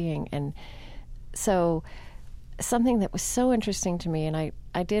human being. And so something that was so interesting to me, and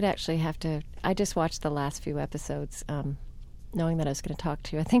I did actually I just watched the last few episodes knowing that I was going to talk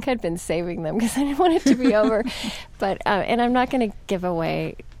to you. I think I'd been saving them because I didn't want it to be over. But and I'm not going to give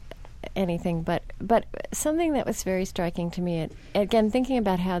away anything, but something that was very striking to me, again, thinking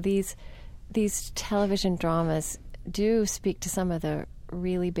about how these television dramas do speak to some of the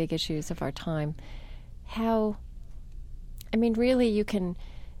really big issues of our time. How, I mean, really, you can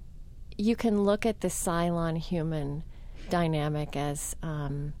look at the Cylon human dynamic as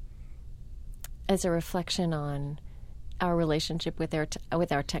a reflection on our relationship with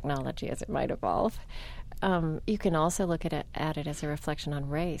our technology as it might evolve. You can also look at it as a reflection on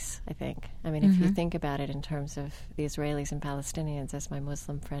race, I think. I mean, if you think about it in terms of the Israelis and Palestinians, as my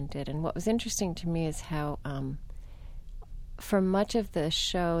Muslim friend did. And what was interesting to me is how, for much of the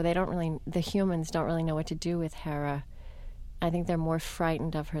show, the humans don't really know what to do with Hera. I think they're more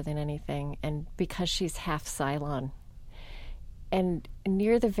frightened of her than anything, and because she's half Cylon. And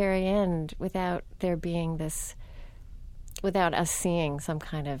near the very end, without us seeing some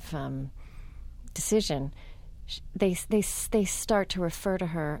kind of decision, they start to refer to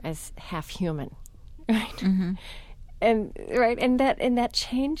her as half human, right? And that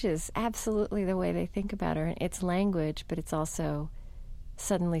changes absolutely the way they think about her. It's language, but it's also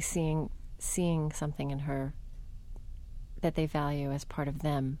suddenly seeing something in her that they value as part of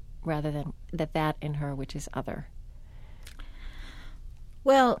them, rather than that in her which is other.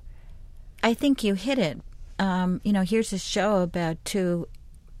 Well, I think you hit it. Here's a show about two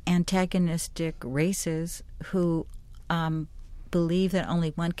antagonistic races who believe that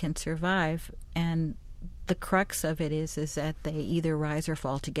only one can survive, and the crux of it is that they either rise or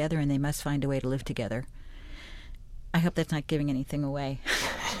fall together, and they must find a way to live together. I hope that's not giving anything away.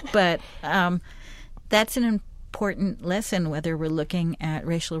 But that's an important lesson, whether we're looking at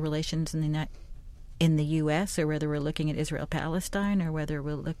racial relations in the U.S. or whether we're looking at Israel-Palestine or whether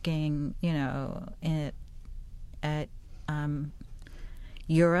we're looking, at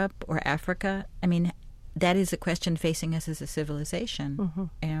Europe or Africa. I mean, that is a question facing us as a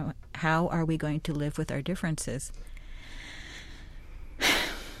civilization. How are we going to live with our differences?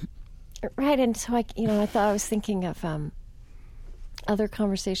 Right, and so I was thinking of other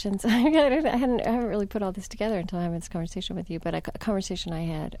conversations. I haven't really put all this together until I'm having this conversation with you, but a conversation I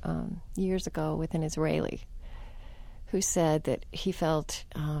had years ago with an Israeli who said that he felt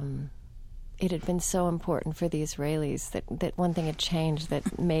it had been so important for the Israelis that one thing had changed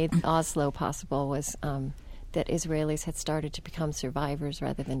that made Oslo possible was that Israelis had started to become survivors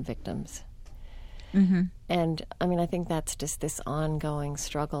rather than victims. And, I mean, I think that's just this ongoing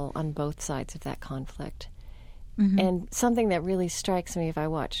struggle on both sides of that conflict. And something that really strikes me if I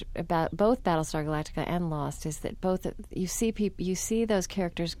watch about both Battlestar Galactica and Lost is that you see those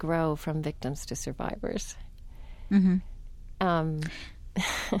characters grow from victims to survivors. I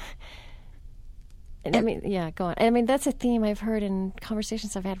mean, yeah, go on. I mean, that's a theme I've heard in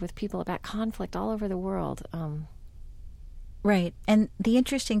conversations I've had with people about conflict all over the world. Right. And the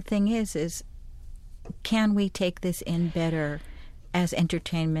interesting thing is can we take this in better as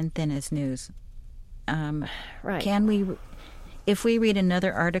entertainment than as news? Right. Can we, if we read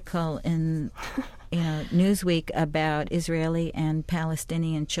another article in Newsweek about Israeli and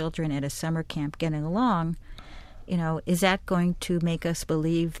Palestinian children at a summer camp getting along, is that going to make us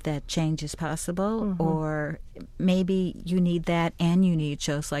believe that change is possible? Or maybe you need that and you need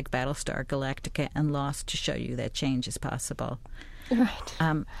shows like Battlestar Galactica and Lost to show you that change is possible.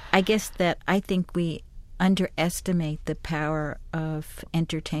 Right. I think we underestimate the power of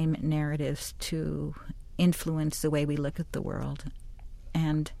entertainment narratives to influence the way we look at the world.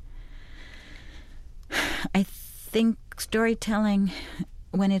 And I think storytelling,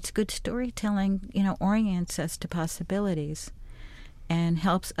 when it's good storytelling, orients us to possibilities and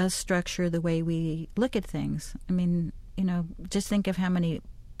helps us structure the way we look at things. I mean, just think of how many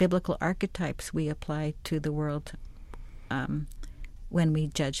biblical archetypes we apply to the world when we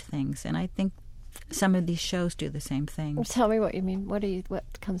judge things. And I think some of these shows do the same thing. Well, tell me what you mean. What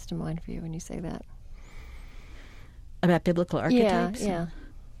comes to mind for you when you say that? About biblical archetypes? Yeah.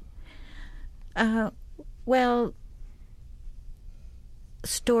 Well,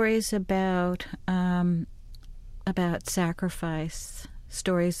 stories about sacrifice,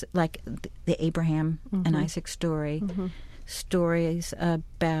 stories like the Abraham and Isaac story, stories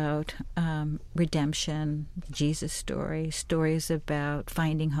about redemption, Jesus story, stories about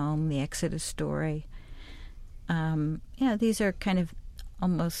finding home, the Exodus story. These are kind of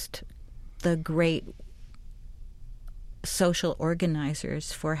almost the great social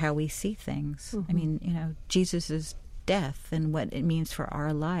organizers for how we see things. I mean, Jesus's death and what it means for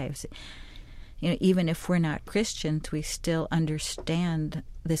our lives. Even if we're not Christians, we still understand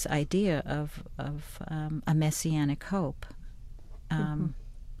this idea of a messianic hope.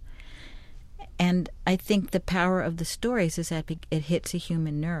 And I think the power of the stories is that it hits a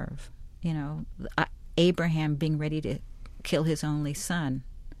human nerve. Abraham being ready to kill his only son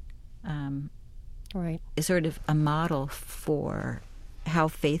right, is sort of a model for how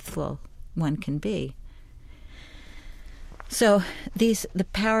faithful one can be. So the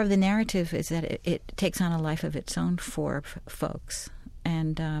power of the narrative is that it takes on a life of its own for folks.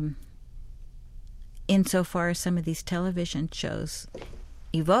 And insofar as some of these television shows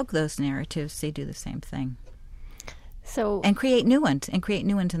evoke those narratives, they do the same thing. And create new ones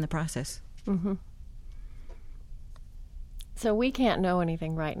in the process. Mm-hmm. So we can't know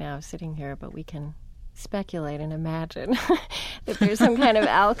anything right now sitting here, but we can speculate and imagine that there's some kind of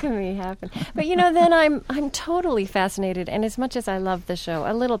alchemy happening. But then I'm totally fascinated, and as much as I love the show,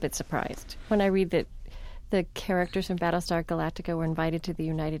 a little bit surprised when I read that the characters from Battlestar Galactica were invited to the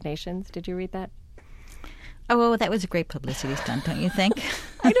United Nations. Did you read that? Oh, well, that was a great publicity stunt, don't you think?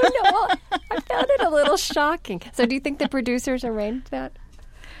 I don't know. Well, I found it a little shocking. So do you think the producers arranged that?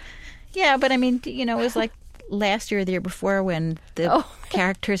 Yeah, but I mean, it was like last year or the year before when the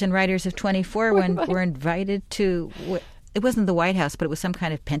characters and writers of 24 were invited to, it wasn't the White House, but it was some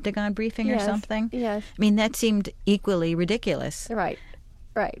kind of Pentagon briefing or something. Yes. I mean, that seemed equally ridiculous. Right.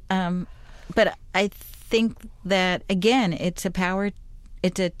 But I think that, again, it's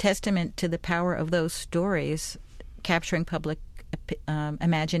a testament to the power of those stories capturing public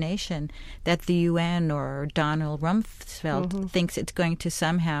imagination, that the UN or Donald Rumsfeld thinks it's going to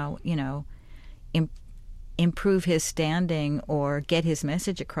somehow, improve his standing or get his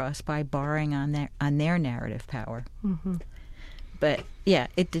message across by borrowing on their narrative power. Mm-hmm. But yeah,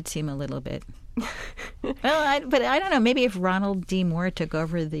 it did seem a little bit. But I don't know. Maybe if Ronald D. Moore took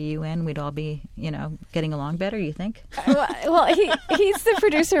over the UN, we'd all be, getting along better. You think? Well, he's the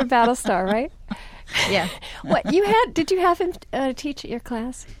producer of Battlestar, right? Yeah. Did you have him teach at your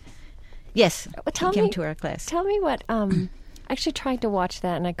class? Yes. He came to our class. Tell me what. I actually tried to watch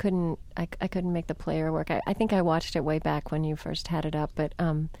that, and I couldn't. I couldn't make the player work. I think I watched it way back when you first had it up. But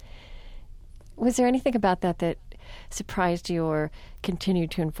was there anything about that surprised you or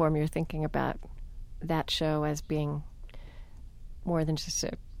continued to inform your thinking about that show as being more than just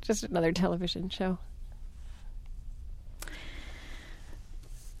another television show?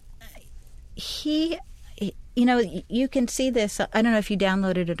 You can see this. I don't know if you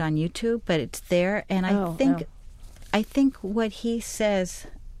downloaded it on YouTube, but it's there, and I think what he says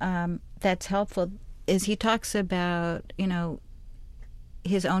that's helpful is he talks about,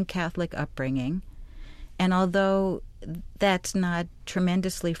 his own Catholic upbringing. And although that's not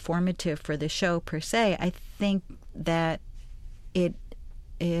tremendously formative for the show per se, I think that it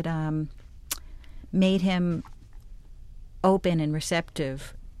made him open and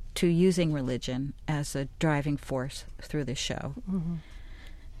receptive to using religion as a driving force through the show.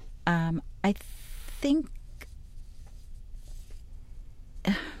 Mm-hmm. I think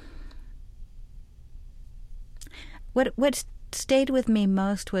what stayed with me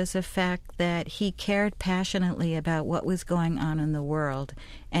most was the fact that he cared passionately about what was going on in the world,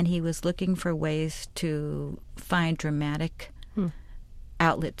 and he was looking for ways to find dramatic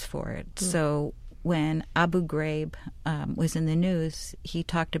outlets for it. So when Abu Ghraib was in the news, he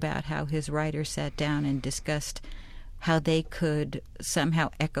talked about how his writers sat down and discussed how they could somehow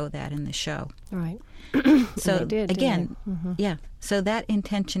echo that in the show. Right. So they did, again, yeah. So that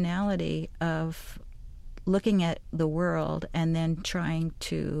intentionality of looking at the world and then trying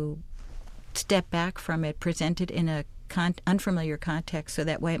to step back from it, present it in a unfamiliar context, so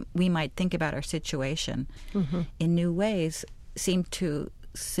that way we might think about our situation in new ways, seemed to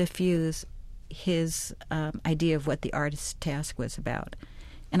suffuse his idea of what the artist's task was about.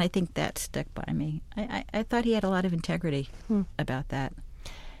 And I think that stuck by me. I thought he had a lot of integrity about that.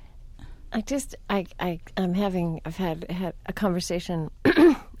 I've had a conversation.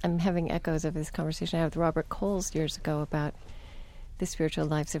 I'm having echoes of this conversation I had with Robert Coles years ago about the spiritual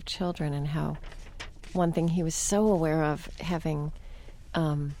lives of children, and how one thing he was so aware of, having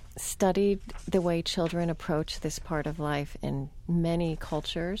studied the way children approach this part of life in many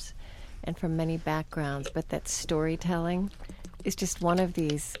cultures and from many backgrounds, but that storytelling is just one of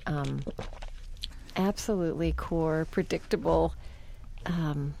these absolutely core, predictable.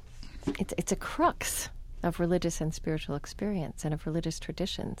 It's a crux of religious and spiritual experience, and of religious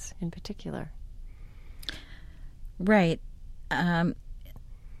traditions in particular. Right.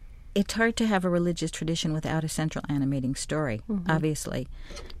 It's hard to have a religious tradition without a central animating story, obviously.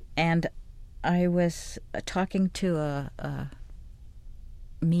 And I was talking to a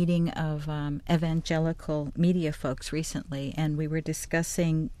meeting of evangelical media folks recently, and we were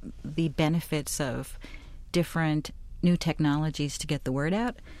discussing the benefits of different new technologies to get the word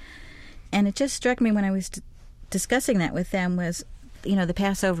out. And it just struck me when I was discussing that with them was, the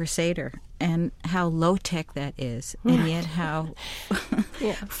Passover Seder and how low-tech that is, and yet how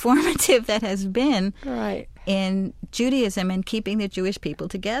formative that has been in Judaism and keeping the Jewish people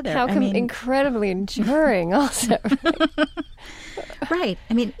together. How incredibly enduring also. Right.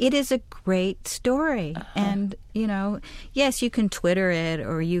 I mean, it is a great story. And, yes, you can Twitter it,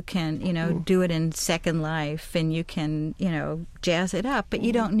 or you can, do it in Second Life, and you can, jazz it up, but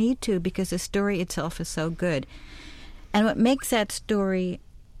you don't need to, because the story itself is so good. And what makes that story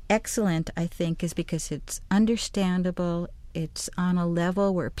excellent, I think, is because it's understandable. It's on a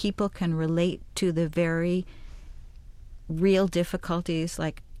level where people can relate to the very real difficulties,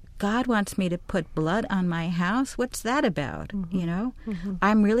 like, God wants me to put blood on my house? What's that about?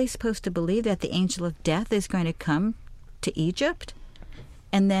 I'm really supposed to believe that the angel of death is going to come to Egypt?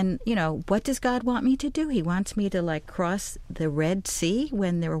 And then, what does God want me to do? He wants me to, cross the Red Sea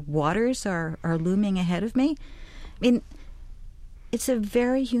when their waters are looming ahead of me? I mean, it's a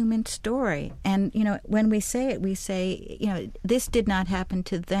very human story. And, when we say it, we say, this did not happen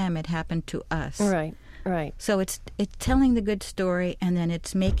to them, it happened to us. Right. Right. So it's telling the good story, and then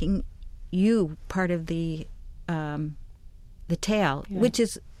it's making you part of the tale, which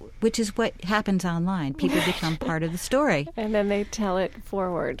is what happens online. People become part of the story, and then they tell it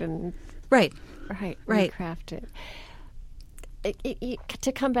forward and recraft it.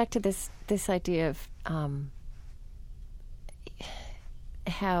 To come back to this idea of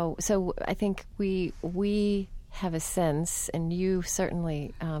how. So I think we have a sense, and you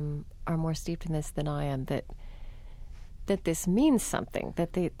certainly are more steeped in this than I am, that this means something,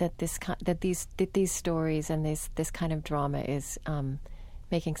 that these stories and this kind of drama is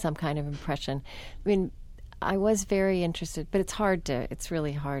making some kind of impression. I mean, I was very interested, but it's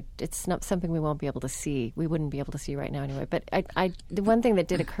really hard. It's not something we won't be able to see. We wouldn't be able to see right now anyway. But the one thing that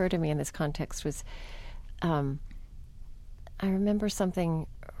did occur to me in this context was, I remember something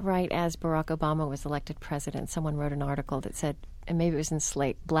right as Barack Obama was elected president. Someone wrote an article that said, and maybe it was in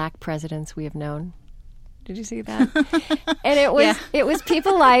Slate, "Black Presidents We Have Known." Did you see that? And it was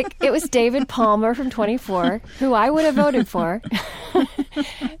people like, it was David Palmer from 24, who I would have voted for,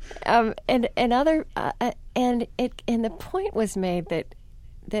 and the point was made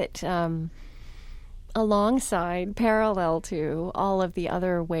that alongside, parallel to all of the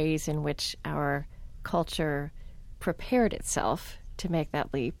other ways in which our culture prepared itself to make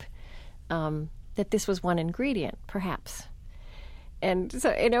that leap, that this was one ingredient, perhaps. And so,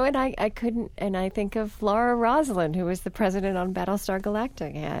 and I couldn't, and I think of Laura Roslin, who was the president on Battlestar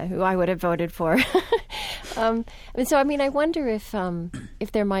Galactica, who I would have voted for. And so, I wonder if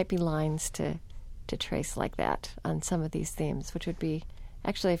there might be lines to trace like that on some of these themes, which would be,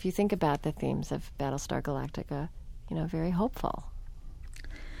 actually, if you think about the themes of Battlestar Galactica, very hopeful.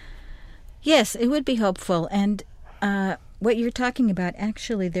 Yes, it would be hopeful. And what you're talking about,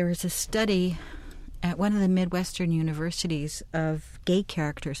 actually, there is a study at one of the Midwestern universities of gay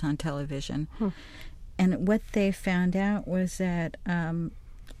characters on television. And what they found out was that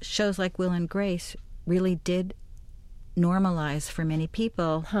shows like Will and Grace really did normalize for many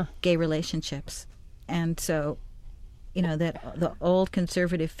people gay relationships. And so, that the old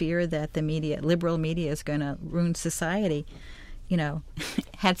conservative fear that the liberal media is going to ruin society,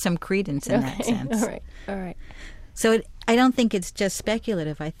 had some credence in that sense. All right. So I don't think it's just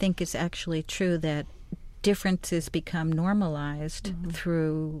speculative. I think it's actually true that differences become normalized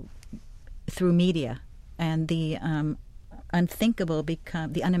through media, and the unthinkable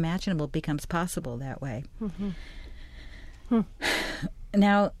the unimaginable becomes possible that way.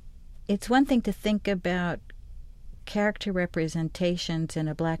 Now, it's one thing to think about character representations in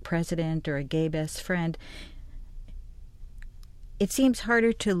a black president or a gay best friend. It seems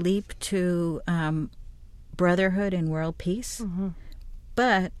harder to leap to brotherhood and world peace,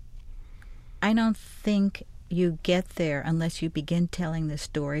 but I don't think you get there unless you begin telling the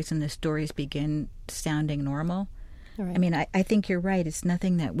stories and the stories begin sounding normal. Right. I think you're right. It's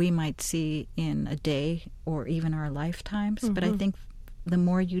nothing that we might see in a day or even our lifetimes, but I think the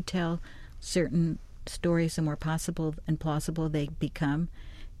more you tell certain stories, the more possible and plausible they become,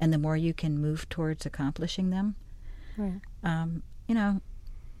 and the more you can move towards accomplishing them. Right.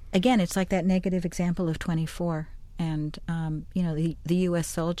 Again, it's like that negative example of 24, and the U.S.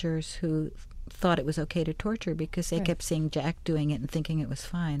 soldiers who thought it was okay to torture because they kept seeing Jack doing it and thinking it was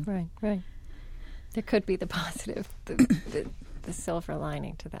fine. Right. There could be the positive, the silver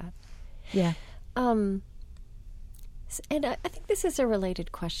lining to that. Yeah. And I think this is a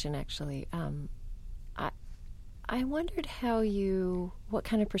related question, actually. I wondered what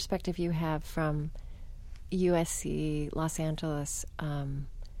kind of perspective you have from USC, Los Angeles,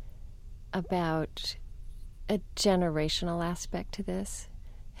 about a generational aspect to this.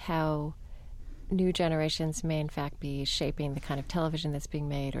 How new generations may in fact be shaping the kind of television that's being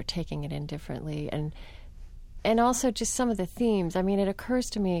made or taking it in differently, and also just some of the themes. I mean, it occurs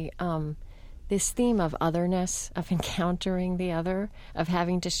to me this theme of otherness, of encountering the other, of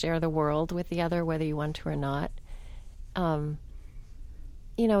having to share the world with the other, whether you want to or not.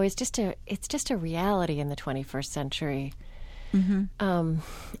 It's just a reality in the 21st century,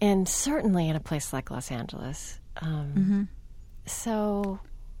 and certainly in a place like Los Angeles. So,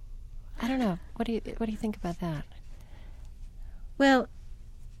 I don't know. What do you think about that? Well,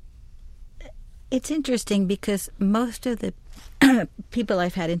 it's interesting because most of the people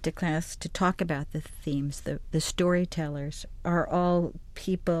I've had into class to talk about the themes, the storytellers, are all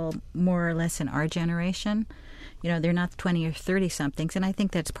people more or less in our generation. They're not 20 or 30 somethings, and I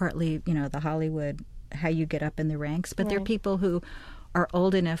think that's partly, the Hollywood, how you get up in the ranks, but they're people who are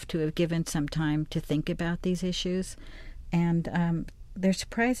old enough to have given some time to think about these issues, and they're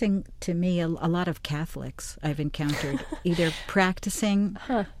surprising to me. A lot of Catholics I've encountered either practicing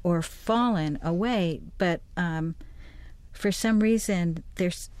or fallen away, but for some reason,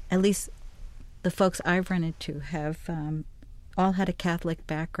 there's, at least the folks I've run into have all had a Catholic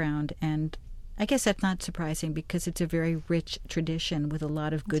background, and I guess that's not surprising because it's a very rich tradition with a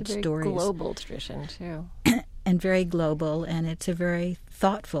lot of good stories. It's a very global tradition, too. And very global, and it's a very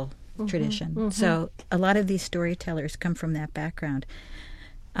thoughtful tradition. So a lot of these storytellers come from that background.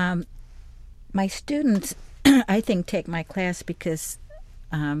 My students, I think, take my class because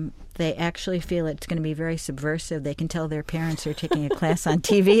they actually feel it's going to be very subversive. They can tell their parents are taking a class on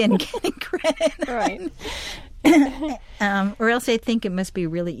TV and getting credit. Right. Or else they think it must be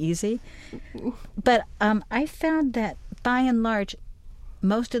really easy. But I found that, by and large,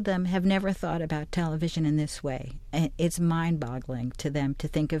 most of them have never thought about television in this way. It's mind-boggling to them to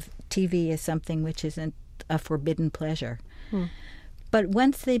think of TV as something which isn't a forbidden pleasure. But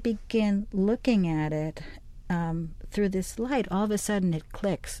once they begin looking at it through this light, all of a sudden it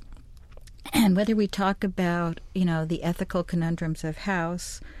clicks. And whether we talk about, the ethical conundrums of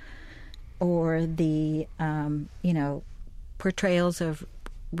House, or the, portrayals of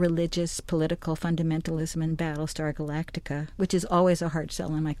religious political fundamentalism in Battlestar Galactica, which is always a hard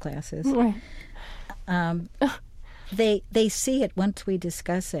sell in my classes. They see it once we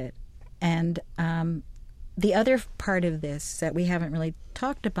discuss it. And the other part of this that we haven't really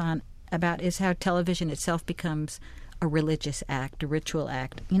talked about is how television itself becomes a religious act, a ritual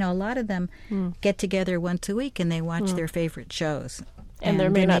act. A lot of them get together once a week and they watch their favorite shows. And there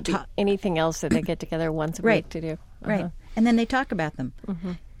may not be anything else that they get together once a week to do. Right. And then they talk about them,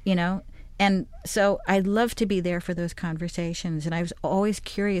 And so I'd love to be there for those conversations. And I was always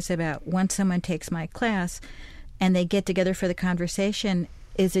curious about, once someone takes my class and they get together for the conversation,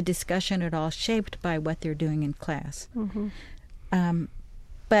 is a discussion at all shaped by what they're doing in class?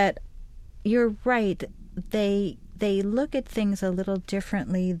 But you're right. They look at things a little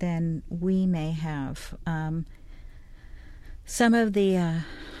differently than we may have. Some of the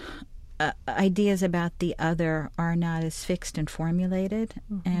ideas about the other are not as fixed and formulated,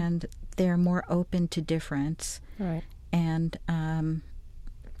 and they're more open to difference. Right. And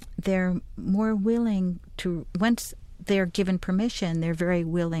they're more willing to, once they're given permission, they're very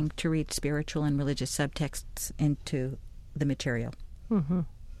willing to read spiritual and religious subtexts into the material.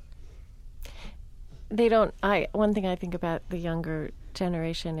 They don't. One thing I think about the younger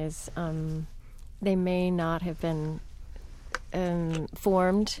generation is they may not have been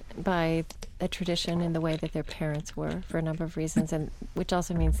formed by a tradition in the way that their parents were, for a number of reasons, and which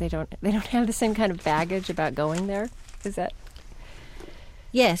also means they don't have the same kind of baggage about going there. Is that?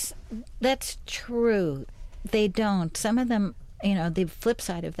 Yes, that's true. They don't. Some of them, the flip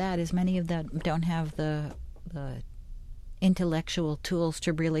side of that is many of them don't have the intellectual tools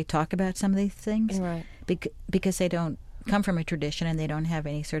to really talk about some of these things, right? Because they don't come from a tradition and they don't have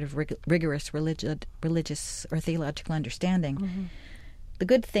any sort of rigorous religious or theological understanding. The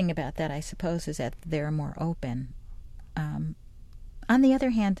good thing about that, I suppose, is that they're more open. On the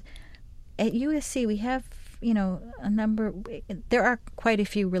other hand, at USC we have, there are quite a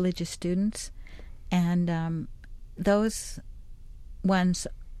few religious students, and those ones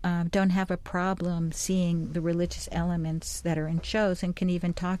don't have a problem seeing the religious elements that are in shows and can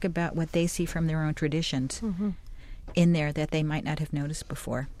even talk about what they see from their own traditions in there that they might not have noticed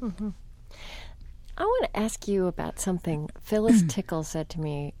before. I want to ask you about something Phyllis Tickle said to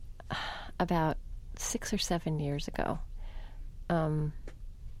me about 6 or 7 years ago.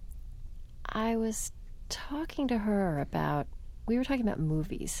 I was talking to her we were talking about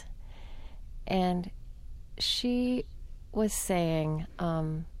movies, and she was saying,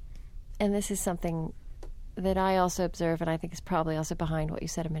 and this is something that I also observe, and I think is probably also behind what you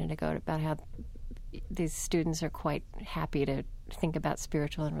said a minute ago about how these students are quite happy to think about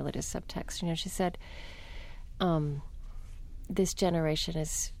spiritual and religious subtext. She said, this generation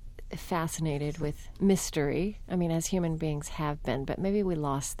is fascinated with mystery. I mean, as human beings have been, but maybe we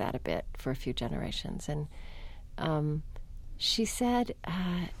lost that a bit for a few generations. And she said,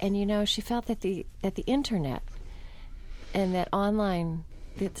 she felt that the internet and that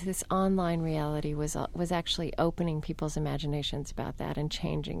this online reality was actually opening people's imaginations about that and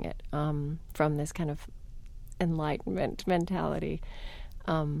changing it from this kind of enlightenment mentality.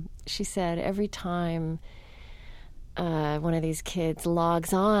 She said every time one of these kids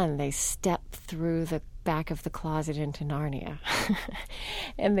logs on, they step through the back of the closet into Narnia.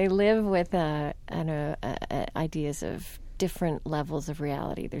 And they live with ideas of different levels of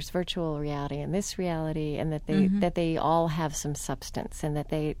reality. There's virtual reality and this reality, and that they all have some substance, and that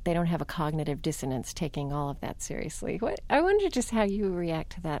they don't have a cognitive dissonance taking all of that seriously. I wonder just how you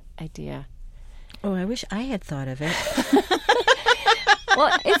react to that idea. Oh, I wish I had thought of it.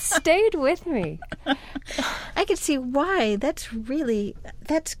 Well, it stayed with me. I could see why. That's great.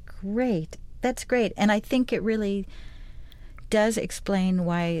 That's great. And I think it really does explain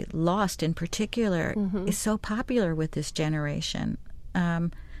why Lost in particular is so popular with this generation. I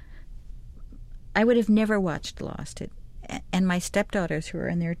would have never watched Lost. And my stepdaughters, who are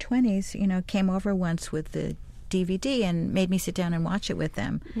in their 20s, came over once with the DVD and made me sit down and watch it with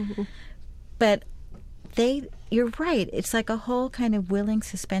them. Mm-hmm. But you're right. It's like a whole kind of willing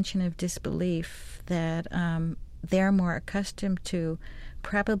suspension of disbelief that they're more accustomed to,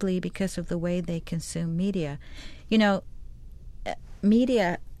 probably because of the way they consume media.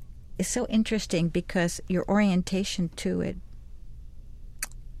 Media is so interesting because your orientation to it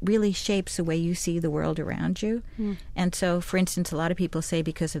really shapes the way you see the world around you. Mm. And so, for instance, a lot of people say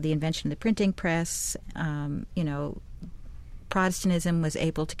because of the invention of the printing press, Protestantism was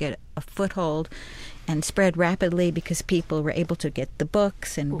able to get a foothold and spread rapidly because people were able to get the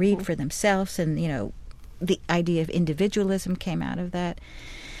books and read for themselves, and the idea of individualism came out of that.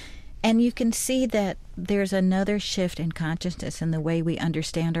 And you can see that there's another shift in consciousness in the way we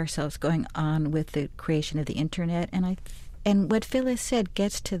understand ourselves going on with the creation of the internet. And what Phyllis said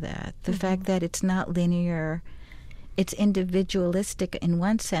gets to that, the fact that it's not linear, it's individualistic in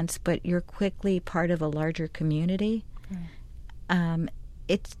one sense, but you're quickly part of a larger community. Right.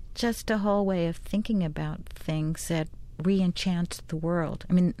 It's just a whole way of thinking about things that re-enchants the world.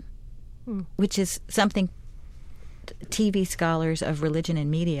 I mean, which is something TV scholars of religion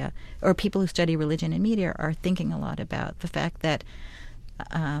and media, or people who study religion and media, are thinking a lot about. The fact that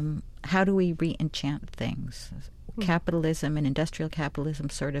how do we re-enchant things? Capitalism and industrial capitalism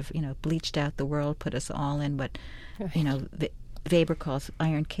sort of, bleached out the world, put us all in what, Weber calls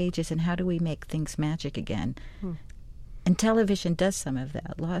iron cages, and how do we make things magic again? And television does some of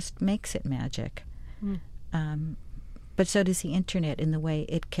that. Lost makes it magic. But so does the internet in the way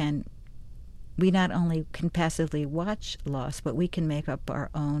it can. We not only can passively watch Lost, but we can make up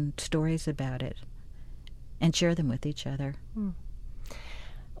our own stories about it and share them with each other.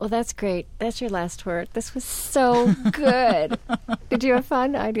 Well, that's great. That's your last word. This was so good. Did you have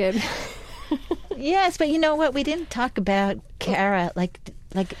fun? I did. Yes, but you know what? We didn't talk about Kara. Like,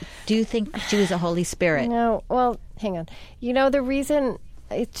 do you think she was a Holy Spirit? No. Well, hang on. The reason,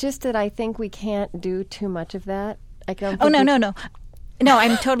 it's just that I think we can't do too much of that. I don't think No,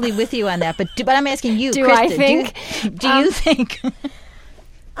 I'm totally with you on that. But I'm asking you, do Krista, I think? Do you think?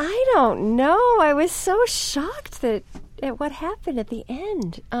 I don't know. I was so shocked at what happened at the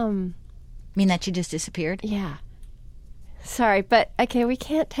end. Mean that she just disappeared? Yeah. Sorry, but okay, we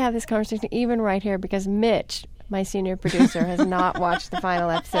can't have this conversation even right here because Mitch, my senior producer, has not watched the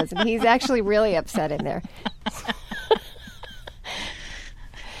final episodes, and he's actually really upset in there.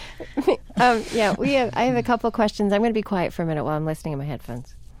 I have a couple of questions. I'm going to be quiet for a minute while I'm listening in my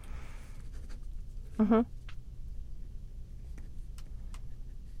headphones.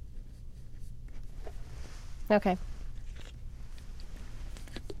 Okay.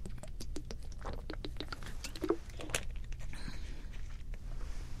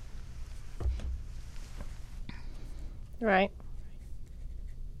 Right.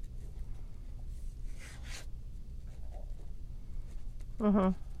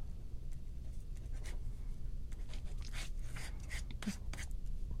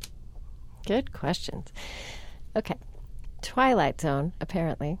 Good questions. Okay. Twilight Zone,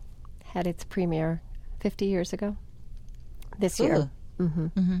 apparently, had its premiere 50 years ago this year.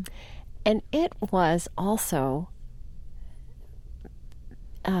 And it was also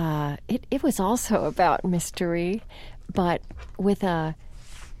it was also about mystery, but with a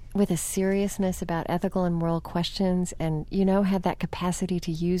seriousness about ethical and moral questions, and had that capacity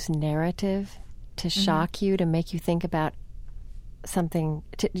to use narrative to shock you, to make you think about something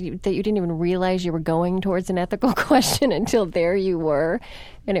that you didn't even realize you were going towards an ethical question until there you were,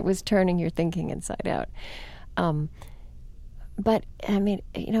 and it was turning your thinking inside out. But, I mean,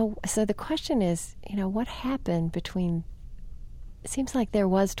 so the question is, what happened between... It seems like there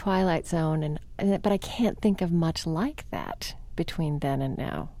was Twilight Zone, but I can't think of much like that between then and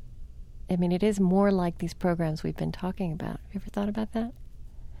now. I mean, it is more like these programs we've been talking about. Have you ever thought about that?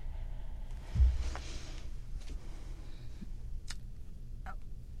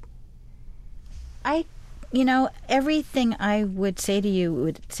 Everything I would say to you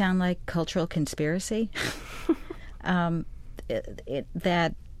would sound like cultural conspiracy.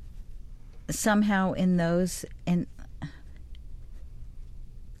 That somehow in those...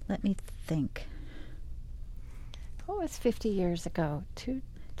 Let me think. What was 50 years ago?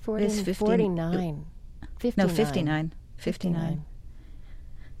 49. 59. No, 59. 59.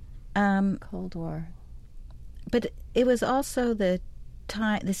 Cold War. But it was also the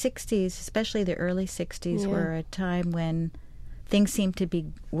time, the 60s, especially the early 60s, were a time when things seemed to be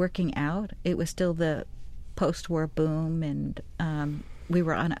working out. It was still the post-war boom, and we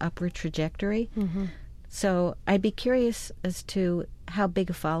were on an upward trajectory. Mm-hmm. So I'd be curious as to how big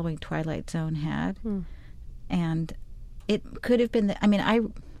a following Twilight Zone had. And it could have been...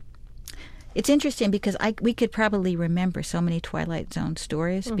 it's interesting because we could probably remember so many Twilight Zone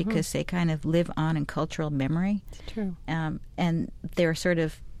stories because they kind of live on in cultural memory. It's true. And they're sort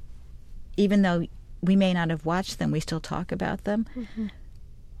of... Even though we may not have watched them, we still talk about them. Mm-hmm.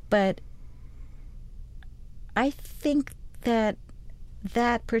 But I think that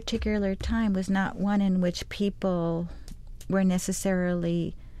particular time was not one in which people were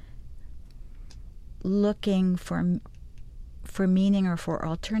necessarily looking for meaning or for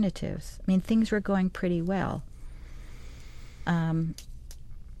alternatives. I mean, things were going pretty well.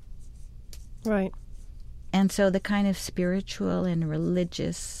 Right. And so the kind of spiritual and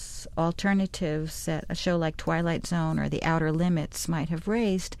religious alternatives that a show like Twilight Zone or The Outer Limits might have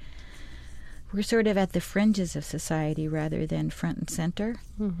raised were sort of at the fringes of society rather than front and center.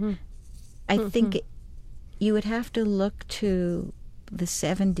 Mm-hmm. I think you would have to look to the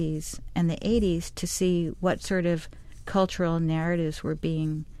 70s and the 80s to see what sort of cultural narratives were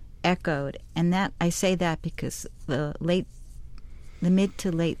being echoed. And that I say that because the mid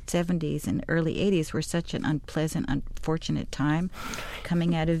to late 70s and early 80s were such an unpleasant, unfortunate time,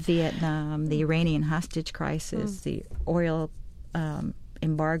 coming out of Vietnam, the Iranian hostage crisis, the oil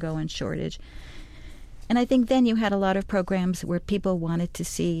embargo and shortage. And I think then you had a lot of programs where people wanted to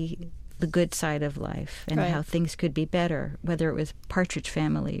see the good side of life and how things could be better, whether it was Partridge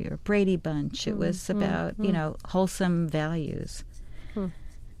Family or Brady Bunch. It was about, wholesome values.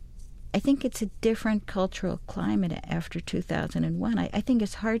 I think it's a different cultural climate after 2001. I think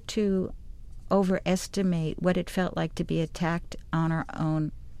it's hard to overestimate what it felt like to be attacked on our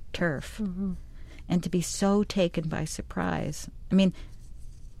own turf and to be so taken by surprise. I mean,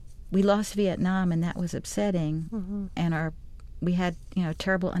 we lost Vietnam, and that was upsetting, and we had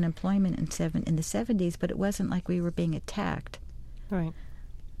terrible unemployment in the 70s, but it wasn't like we were being attacked. Right.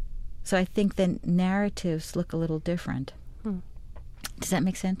 So I think the narratives look a little different. Does that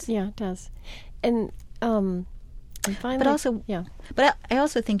make sense? Yeah, it does. And finally, but also, But I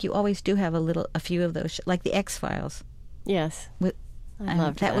also think you always do have a few of those, like the X-Files. Yes, I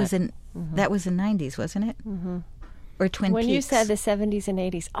loved that. That was in 90s, wasn't it? Mm-hmm. Or Twin Peaks. When you said the 70s and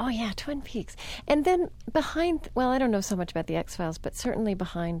 80s, oh yeah, Twin Peaks. And then behind, well, I don't know so much about the X-Files, but certainly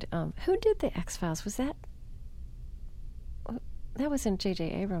behind, who did the X-Files? Was that wasn't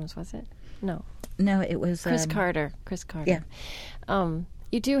J.J. Abrams, was it? No. No, it was... Chris Carter. Yeah.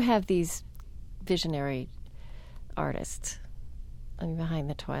 You do have these visionary artists behind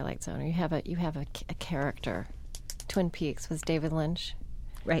the Twilight Zone. Or you have a character. Twin Peaks was David Lynch.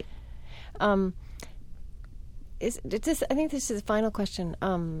 Right. I think this is the final question.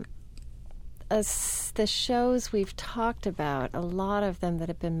 As the shows we've talked about, a lot of them that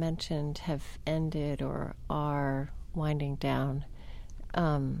have been mentioned have ended or are winding down.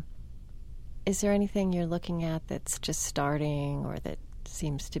 Is there anything you're looking at that's just starting or that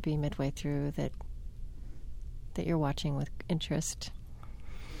seems to be midway through that you're watching with interest?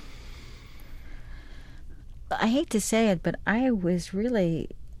 I hate to say it, but I was really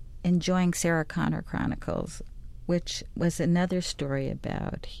enjoying Sarah Connor Chronicles, which was another story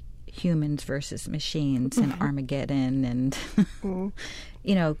about humans versus machines and Armageddon and,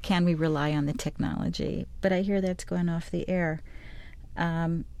 can we rely on the technology? But I hear that's going off the air.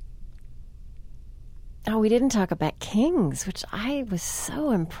 We didn't talk about Kings, which I was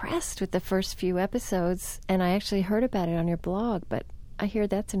so impressed with the first few episodes, and I actually heard about it on your blog, but I hear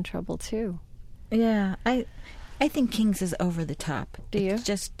that's in trouble too. Yeah, I think Kings is over the top. Do you? It's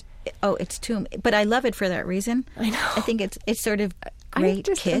just, it's too, but I love it for that reason. I know. I think it's sort of great I'm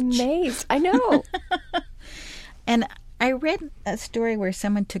just kitsch. amazed. I know. And I read a story where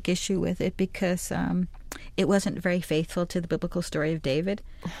someone took issue with it because it wasn't very faithful to the biblical story of David,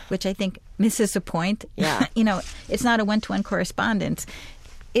 which I think misses the point. Yeah. It's not a one-to-one correspondence.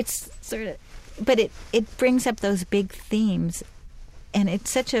 It's sort of, but it brings up those big themes, and it's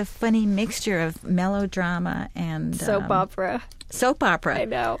such a funny mixture of melodrama and Soap opera. Soap opera. I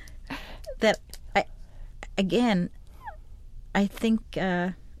know. That I think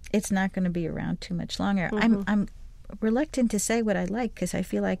it's not going to be around too much longer. Mm-hmm. I'm reluctant to say what I like because I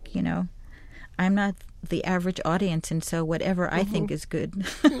feel like I'm not the average audience, and so whatever I think is good.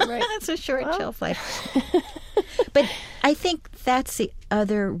 Right. It's a short shelf life. But I think that's the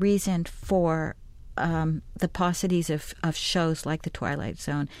other reason for the paucities of shows like The Twilight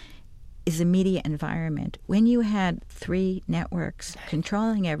Zone is the media environment. When you had 3 networks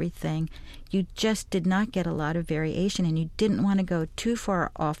controlling everything, you just did not get a lot of variation, and you didn't want to go too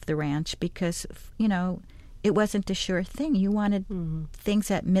far off the ranch because, it wasn't a sure thing. You wanted things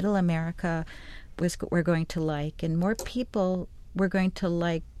that Middle America were going to like, and more people were going to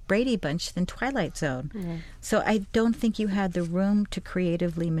like Brady Bunch than Twilight Zone. Mm-hmm. So I don't think you had the room to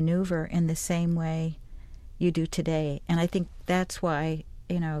creatively maneuver in the same way you do today. And I think that's why,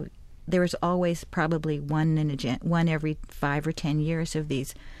 there was always probably one every 5 or 10 years of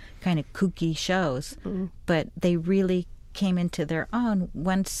these kind of kooky shows. Mm-hmm. But they really came into their own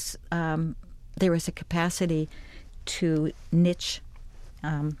once there was a capacity to niche,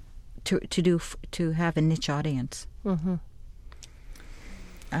 to have a niche audience. Mm-hmm.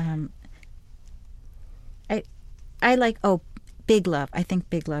 I like Big Love. I think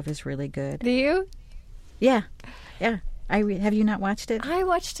Big Love is really good. Do you? Yeah. Have you not watched it? I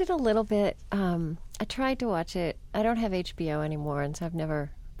watched it a little bit. I tried to watch it. I don't have HBO anymore, and so I've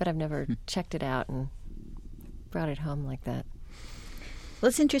never checked it out and brought it home like that. Well,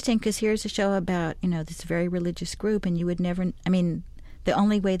 it's interesting because here's a show about, this very religious group, and you would never, the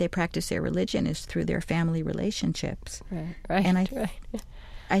only way they practice their religion is through their family relationships. Right. And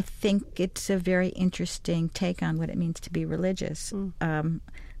I think it's a very interesting take on what it means to be religious.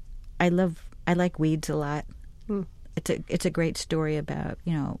 I like Weeds a lot. It's a great story about,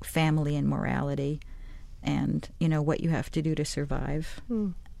 family and morality and, what you have to do to survive.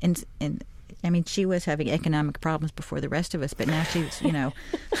 And she was having economic problems before the rest of us, but now she's,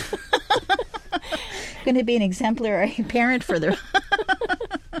 going to be an exemplary parent for the...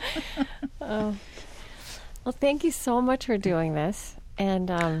 Oh. Well, thank you so much for doing this. And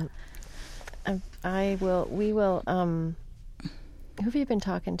we will, who have you been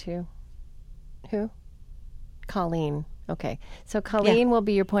talking to? Who? Colleen. Okay. So Colleen will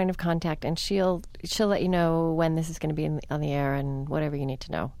be your point of contact, and she'll let you know when this is going to be on the air and whatever you need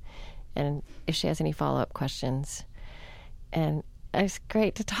to know. And if she has any follow-up questions. And it's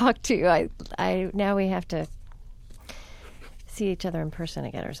great to talk to you. I now we have to see each other in person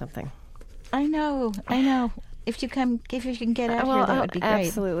again or something. I know. If you can get out here, that would be great.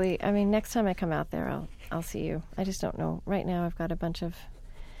 Absolutely. Next time I come out there, I'll see you. I just don't know. Right now, I've got a bunch of.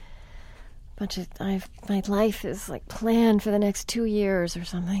 My life is like planned for the next 2 years or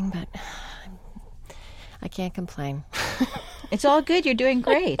something, but I can't complain. It's all good. You're doing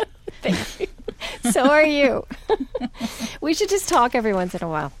great. Thank you. So are you. We should just talk every once in a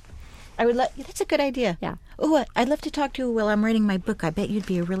while. I would. That's a good idea. Yeah. Oh, I'd love to talk to you while I'm writing my book. I bet you'd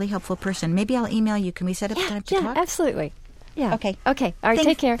be a really helpful person. Maybe I'll email you. Can we set up time to talk? Yeah, absolutely. Yeah. Okay. All right. Thanks,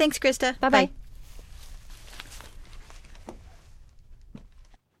 take care. Thanks, Krista. Bye-bye. Bye.